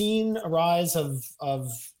you seen a rise of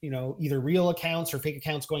either real accounts or fake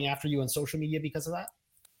accounts going after you on social media because of that?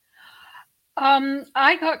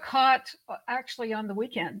 I got caught actually on the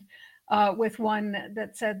weekend with one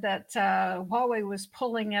that said that Huawei was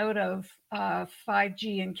pulling out of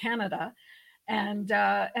 5G in Canada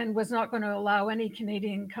and was not going to allow any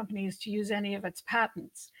Canadian companies to use any of its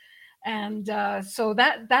patents. And so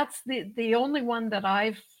that's the only one that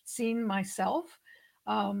I've seen myself.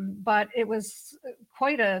 But it was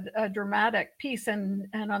quite a dramatic piece, and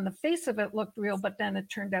on the face of it looked real, but then it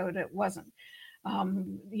turned out it wasn't.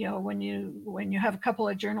 When you have a couple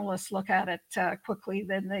of journalists look at it quickly,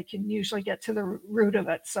 then they can usually get to the root of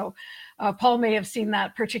it. So Paul may have seen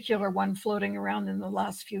that particular one floating around in the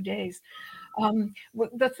last few days.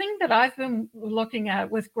 The thing that I've been looking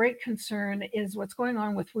at with great concern is what's going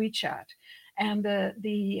on with WeChat and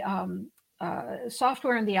the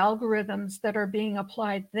software and the algorithms that are being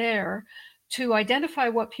applied there to identify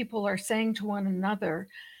what people are saying to one another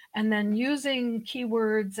and then using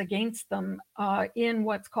keywords against them in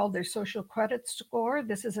what's called their social credit score.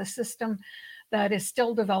 This is a system that is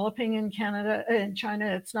still developing in Canada. In China,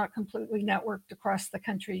 it's not completely networked across the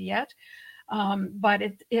country yet, but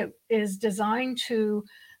it is designed to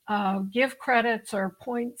give credits or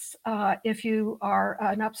points if you are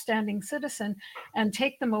an upstanding citizen, and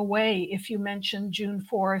take them away if you mention June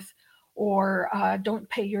 4th, or don't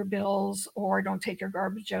pay your bills, or don't take your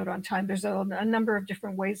garbage out on time. There's a number of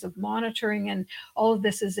different ways of monitoring, and all of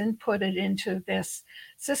this is inputted into this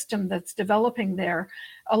system that's developing there.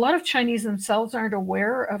 A lot of Chinese themselves aren't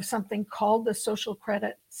aware of something called the social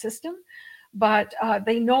credit system, but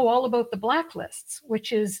they know all about the blacklists,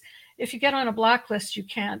 which is, if you get on a blacklist, you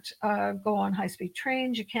can't go on high-speed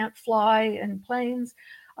trains, you can't fly in planes,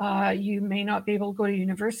 you may not be able to go to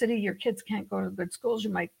university, your kids can't go to good schools, you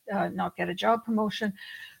might not get a job promotion.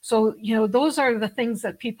 So, those are the things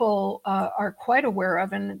that people are quite aware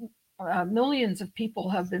of, and millions of people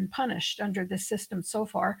have been punished under this system so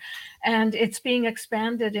far. And it's being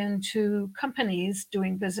expanded into companies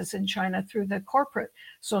doing business in China through the corporate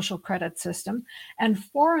social credit system, and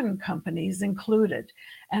foreign companies included.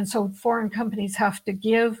 And so foreign companies have to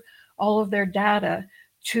give all of their data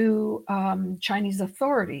to Chinese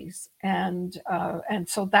authorities. And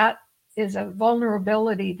so that is a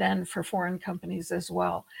vulnerability then for foreign companies as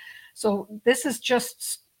well. So this is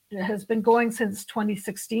has been going since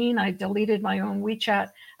 2016. I deleted my own WeChat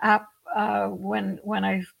app when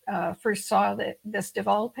I first saw this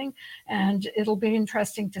developing, and it'll be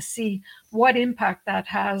interesting to see what impact that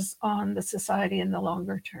has on the society in the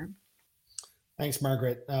longer term. Thanks,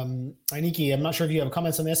 Margaret. Ainiki, I'm not sure if you have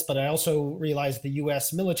comments on this, but I also realized the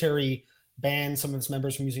US military banned some of its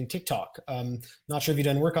members from using TikTok. Not sure if you've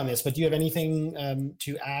done work on this, but do you have anything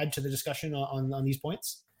to add to the discussion on these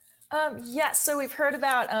points? Yes, so we've heard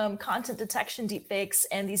about content detection, deepfakes,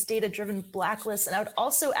 and these data-driven blacklists. And I would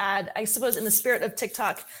also add, I suppose in the spirit of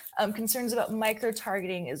TikTok, concerns about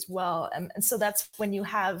micro-targeting as well. And so that's when you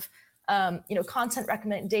have content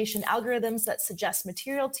recommendation algorithms that suggest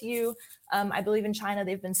material to you. I believe in China,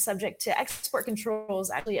 they've been subject to export controls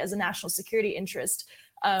actually as a national security interest,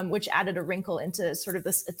 which added a wrinkle into sort of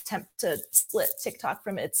this attempt to split TikTok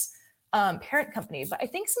from its parent company. But I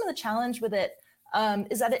think some of the challenge with it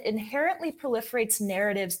is that it inherently proliferates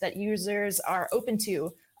narratives that users are open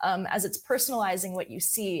to as it's personalizing what you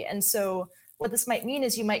see. And so what this might mean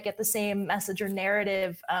is you might get the same message or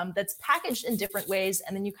narrative that's packaged in different ways,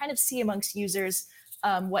 and then you kind of see amongst users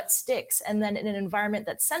what sticks. And then in an environment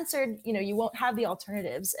that's censored, you won't have the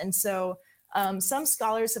alternatives. And so some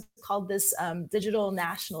scholars have called this digital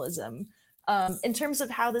nationalism. In terms of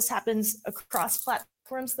how this happens across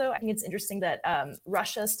platforms, though, I think it's interesting that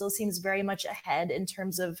Russia still seems very much ahead in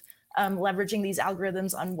terms of leveraging these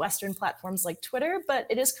algorithms on Western platforms like Twitter, but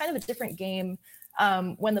it is kind of a different game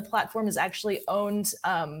when the platform is actually owned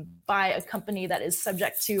by a company that is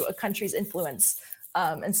subject to a country's influence.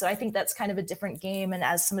 And so I think that's kind of a different game. And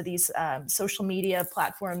as some of these social media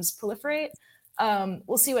platforms proliferate,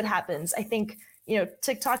 we'll see what happens. I think,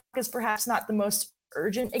 TikTok is perhaps not the most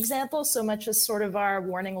urgent example so much as sort of our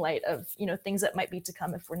warning light of, things that might be to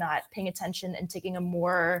come if we're not paying attention and taking a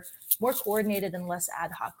more coordinated and less ad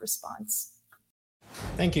hoc response.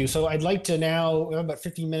 Thank you. So I'd like to now, we have about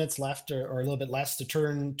 15 minutes left or a little bit less to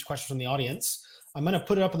turn to questions from the audience. I'm going to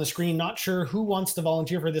put it up on the screen. Not sure who wants to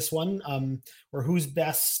volunteer for this one or who's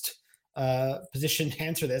best positioned to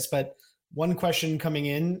answer this, but one question coming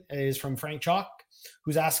in is from Frank Chalk,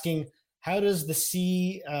 who's asking, how does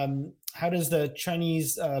the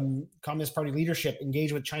Chinese Communist Party leadership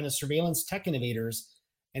engage with China's surveillance tech innovators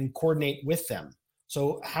and coordinate with them?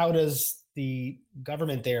 So how does the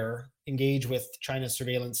government there engage with China's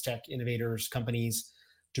surveillance tech innovators, companies,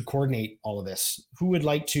 to coordinate all of this? Who would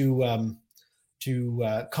like to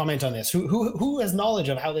comment on this? Who has knowledge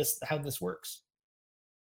of how this works?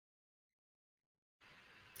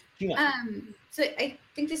 So I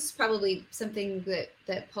think this is probably something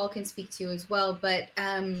that Paul can speak to as well. But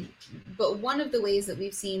one of the ways that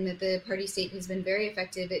we've seen that the party state has been very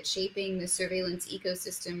effective at shaping the surveillance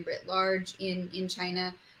ecosystem writ large in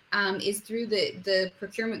China is through the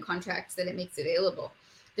procurement contracts that it makes available.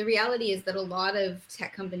 The reality is that a lot of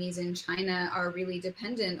tech companies in China are really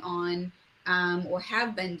dependent on or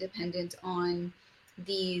have been dependent on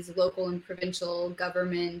these local and provincial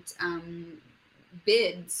government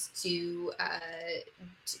bids to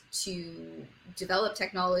develop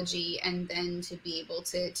technology and then to be able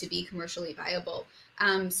to be commercially viable.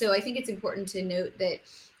 So I think it's important to note that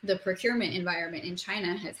the procurement environment in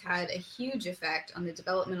China has had a huge effect on the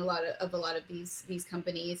development of a lot of these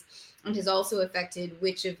companies, and has also affected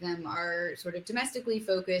which of them are sort of domestically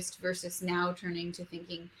focused versus now turning to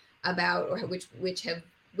thinking about, or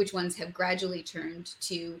which ones have gradually turned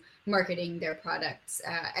to marketing their products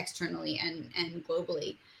externally and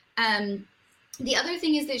globally. The other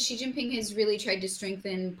thing is that Xi Jinping has really tried to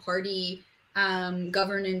strengthen party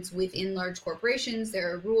governance within large corporations.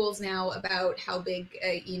 There are rules now about how big,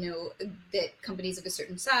 that companies of a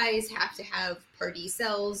certain size have to have party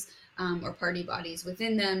cells or party bodies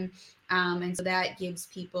within them. And so that gives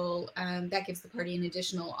people, that gives the party an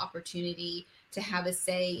additional opportunity to have a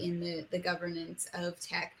say in the governance of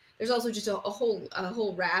tech. There's also just a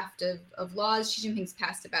whole raft of laws. Xi Jinping's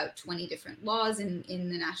passed about 20 different laws in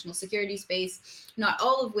the national security space, not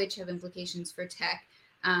all of which have implications for tech,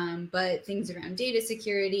 but things around data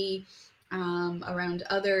security, around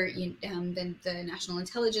other, than the national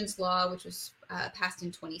intelligence law, which was passed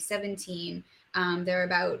in 2017. There are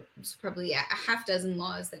about probably a half dozen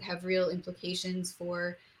laws that have real implications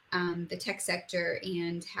for the tech sector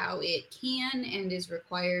and how it can and is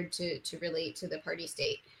required to relate to the party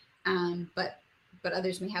state. But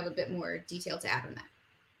others may have a bit more detail to add on that.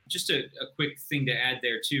 Just a quick thing to add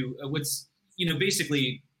there too. What's,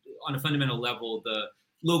 basically on a fundamental level, the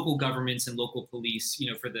local governments and local police,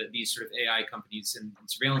 for these sort of AI companies and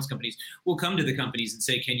surveillance companies will come to the companies and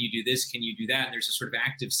say, can you do this? Can you do that? And there's a sort of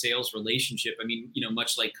active sales relationship. I mean,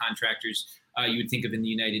 much like contractors you would think of in the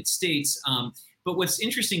United States. But what's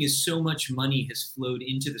interesting is so much money has flowed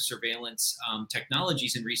into the surveillance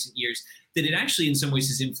technologies in recent years that it actually in some ways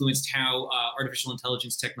has influenced how artificial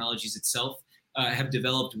intelligence technologies itself have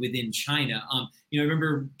developed within China. I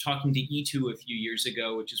remember talking to E2 a few years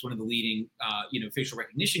ago, which is one of the leading, facial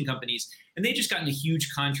recognition companies, and they just gotten a huge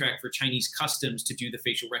contract for Chinese customs to do the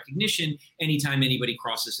facial recognition anytime anybody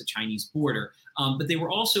crosses the Chinese border. But they were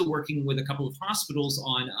also working with a couple of hospitals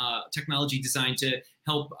on technology designed to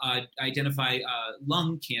help identify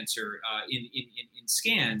lung cancer in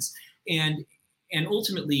scans. And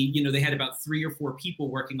ultimately, they had about 3 or 4 people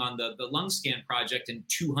working on the lung scan project and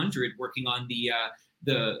 200 working on the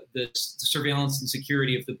surveillance and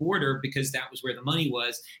security of the border, because that was where the money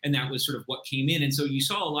was, and that was sort of what came in. And so you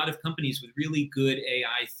saw a lot of companies with really good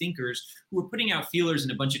AI thinkers who were putting out feelers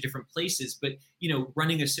in a bunch of different places. But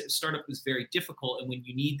running a startup was very difficult, and when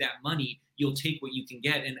you need that money, you'll take what you can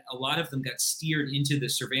get. And a lot of them got steered into the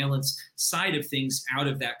surveillance side of things out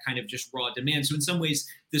of that kind of just raw demand. So in some ways,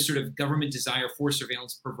 this sort of government desire for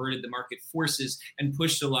surveillance perverted the market forces and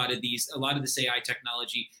pushed a lot of this AI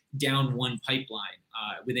technology down one pipeline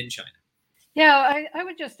within China. Yeah, I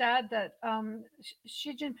would just add that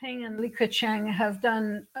Xi Jinping and Li Keqiang have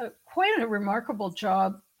done quite a remarkable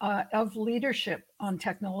job of leadership on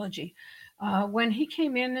technology. When he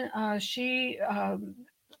came in, Xi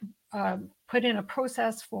put in a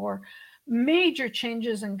process for major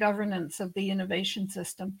changes in governance of the innovation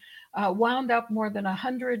system, wound up more than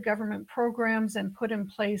 100 government programs and put in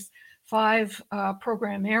place 5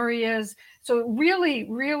 program areas. So it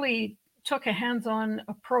really took a hands-on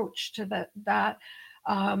approach to that.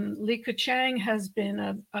 Li Keqiang has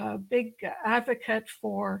been a big advocate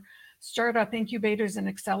for startup incubators and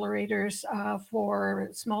accelerators for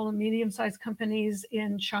small and medium-sized companies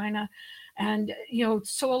in China. And,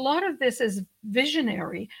 so a lot of this is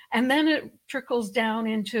visionary, and then it trickles down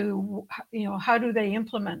into, how do they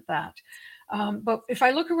implement that? But if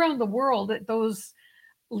I look around the world at those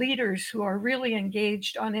leaders who are really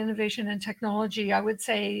engaged on innovation and technology, I would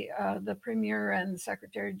say the Premier and the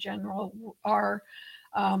Secretary General are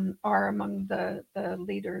among the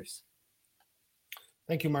leaders.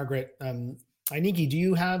 Thank you, Margaret. Ainiki, do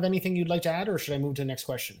you have anything you'd like to add, or should I move to the next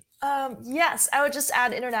question? Yes, I would just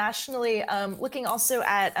add internationally, looking also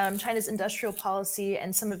at China's industrial policy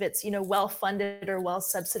and some of its, well-funded or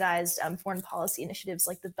well-subsidized foreign policy initiatives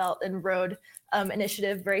like the Belt and Road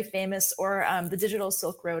Initiative, very famous, or the Digital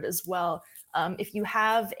Silk Road as well. If you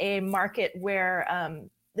have a market where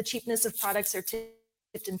the cheapness of products are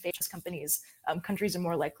tipped in favor of companies, countries are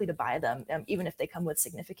more likely to buy them, even if they come with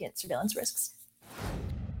significant surveillance risks.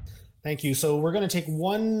 Thank you. So we're going to take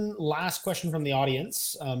one last question from the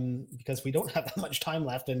audience because we don't have that much time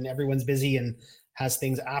left and everyone's busy and has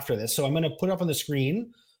things after this. So I'm going to put up on the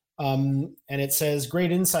screen and it says,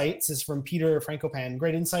 great insights. This is from Peter Frankopan.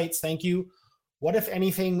 Great insights. Thank you. What, if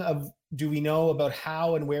anything, do we know about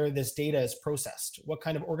how and where this data is processed? What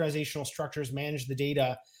kind of organizational structures manage the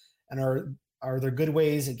data, and are Are there good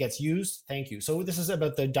ways it gets used? Thank you. So this is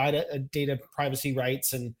about the data privacy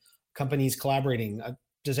rights and companies collaborating.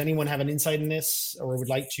 Does anyone have an insight in this or would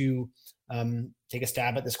like to take a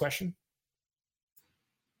stab at this question?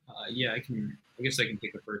 Yeah, I guess I can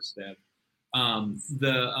take a first stab.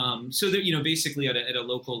 So that, basically at a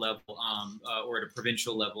local level or at a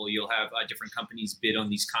provincial level, you'll have different companies bid on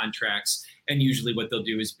these contracts, and usually what they'll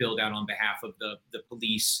do is build out on behalf of the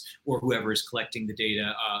police or whoever is collecting the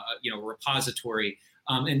data, a repository.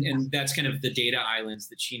 And that's kind of the data islands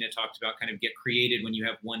that Sheena talked about kind of get created when you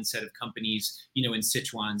have one set of companies, in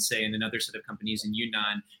Sichuan, say, and another set of companies in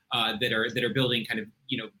Yunnan that are building kind of,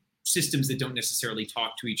 systems that don't necessarily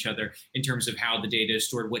talk to each other in terms of how the data is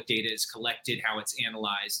stored, what data is collected, how it's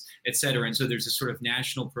analyzed, et cetera. And so there's a sort of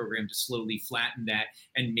national program to slowly flatten that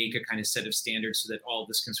and make a kind of set of standards so that all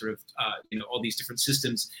this can sort of, all these different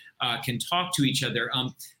systems can talk to each other.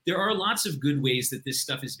 There are lots of good ways that this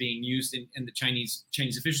stuff is being used, and the Chinese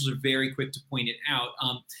officials are very quick to point it out.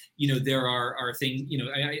 There are things,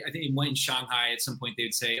 I think in Shanghai at some point they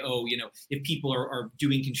would say, if people are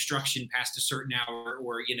doing construction past a certain hour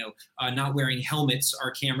or, not wearing helmets,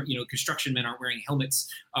 our camera, construction men aren't wearing helmets,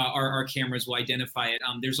 our cameras will identify it.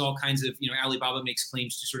 There's all kinds of, Alibaba makes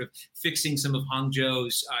claims to sort of fixing some of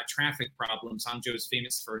Hangzhou's traffic problems. Hangzhou is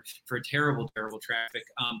famous for terrible traffic.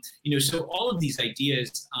 So all of these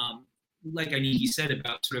ideas, like Aniki said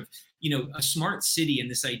about sort of, a smart city and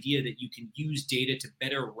this idea that you can use data to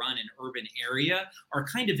better run an urban area are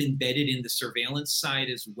kind of embedded in the surveillance side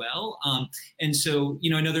as well. And so,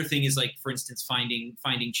 another thing is like, for instance,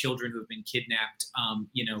 finding children who have been kidnapped,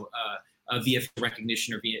 via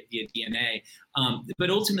recognition or via DNA. But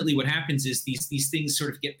ultimately what happens is these things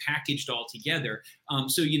sort of get packaged all together.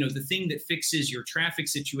 So, the thing that fixes your traffic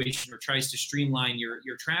situation or tries to streamline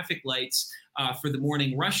your traffic lights for the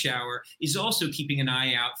morning rush hour is also keeping an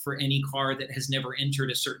eye out for any car that has never entered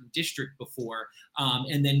a certain district before,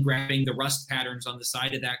 and then grabbing the rust patterns on the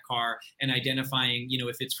side of that car and identifying,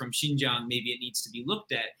 if it's from Xinjiang, maybe it needs to be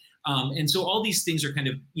looked at. And so all these things are kind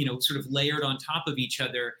of, sort of layered on top of each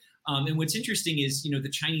other. And what's interesting is, the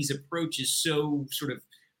Chinese approach is so sort of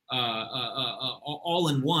all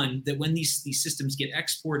in one that when these systems get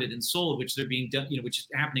exported and sold, which they're being done, which is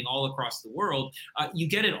happening all across the world, you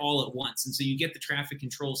get it all at once. And so you get the traffic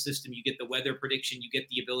control system, you get the weather prediction, you get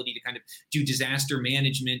the ability to kind of do disaster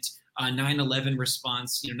management, 9/11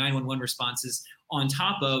 response, 911 responses on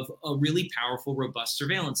top of a really powerful, robust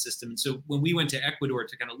surveillance system. And so when we went to Ecuador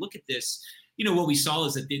to kind of look at this, what we saw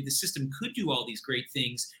is that the system could do all these great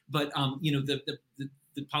things, but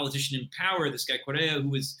the politician in power, this guy Correa,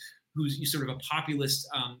 who's sort of a populist,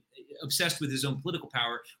 obsessed with his own political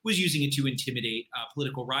power, was using it to intimidate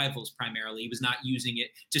political rivals primarily. He was not using it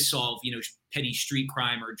to solve, petty street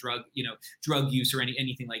crime or drug use or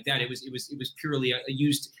anything like that. It was purely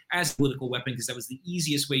used as a political weapon because that was the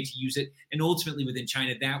easiest way to use it. And ultimately within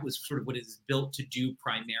China, that was sort of what it is built to do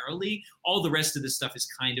primarily. All the rest of this stuff is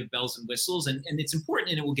kind of bells and whistles, and it's important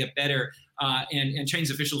and it will get better. And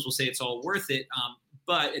Chinese officials will say it's all worth it.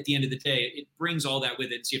 But at the end of the day, it brings all that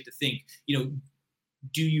with it. So you have to think,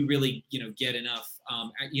 do you really, get enough,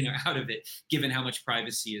 out of it, given how much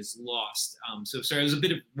privacy is lost? So sorry, I was a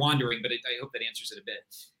bit of wandering, but I hope that answers it a bit.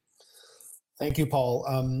 Thank you,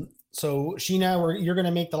 Paul. So Sheena, you're going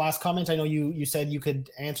to make the last comment. I know you said you could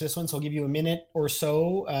answer this one, so I'll give you a minute or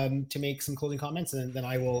so to make some closing comments, and then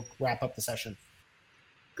I will wrap up the session.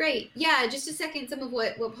 Great. Yeah, just to second some of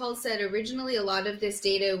what Paul said. Originally, a lot of this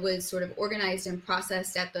data was sort of organized and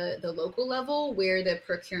processed at the local level where the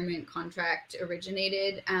procurement contract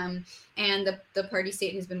originated. And the party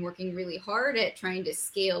state has been working really hard at trying to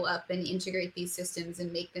scale up and integrate these systems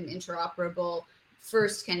and make them interoperable,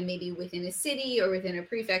 first kind of maybe within a city or within a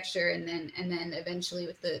prefecture, and then eventually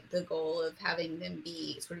with the goal of having them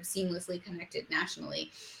be sort of seamlessly connected nationally.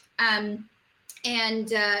 And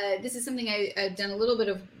this is something I've done a little bit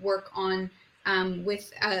of work on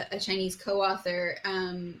with a Chinese co-author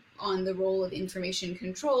on the role of information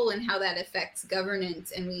control and how that affects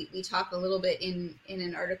governance. And we talk a little bit in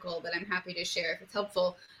an article that I'm happy to share if it's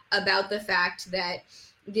helpful about the fact that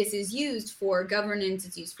this is used for governance,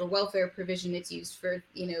 it's used for welfare provision, it's used for,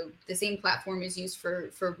 the same platform is used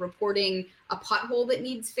for reporting a pothole that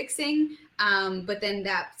needs fixing. But then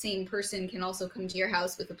that same person can also come to your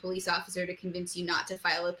house with a police officer to convince you not to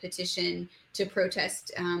file a petition to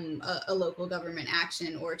protest a local government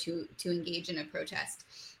action or to engage in a protest.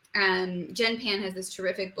 Jen Pan has this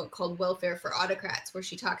terrific book called Welfare for Autocrats, where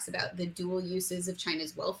she talks about the dual uses of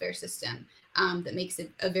China's welfare system that makes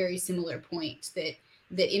a very similar point that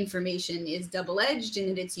that information is double-edged and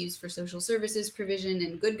that it's used for social services provision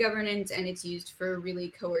and good governance, and it's used for really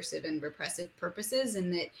coercive and repressive purposes,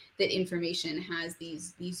 and that information has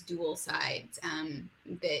these dual sides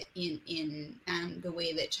that in the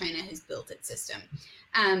way that China has built its system.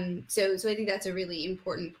 So I think that's a really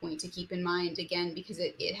important point to keep in mind, again, because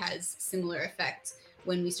it has similar effects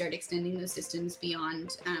when we start extending those systems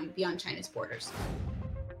beyond China's borders.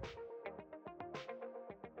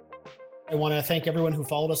 I want to thank everyone who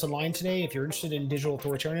followed us online today. If you're interested in digital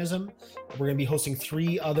authoritarianism, we're going to be hosting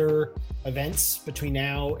 3 other events between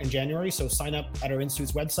now and January. So sign up at our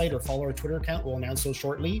Institute's website or follow our Twitter account. We'll announce those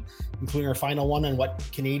shortly, including our final one on what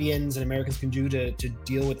Canadians and Americans can do to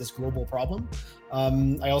deal with this global problem.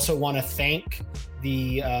 I also want to thank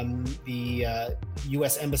the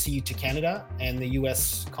U.S. Embassy to Canada and the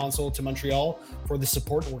U.S. Consul to Montreal for the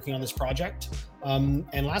support working on this project.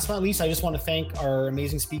 And last but not least, I just want to thank our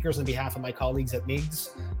amazing speakers on behalf of my colleagues at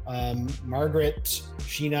MIGS, Margaret,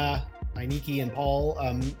 Sheena, Ainiki, and Paul.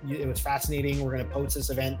 It was fascinating. We're going to post this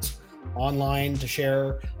event online to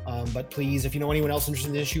share, but please, if you know anyone else interested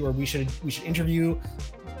in the issue or we should interview,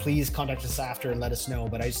 please contact us after and let us know.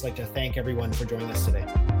 But I just like to thank everyone for joining us today.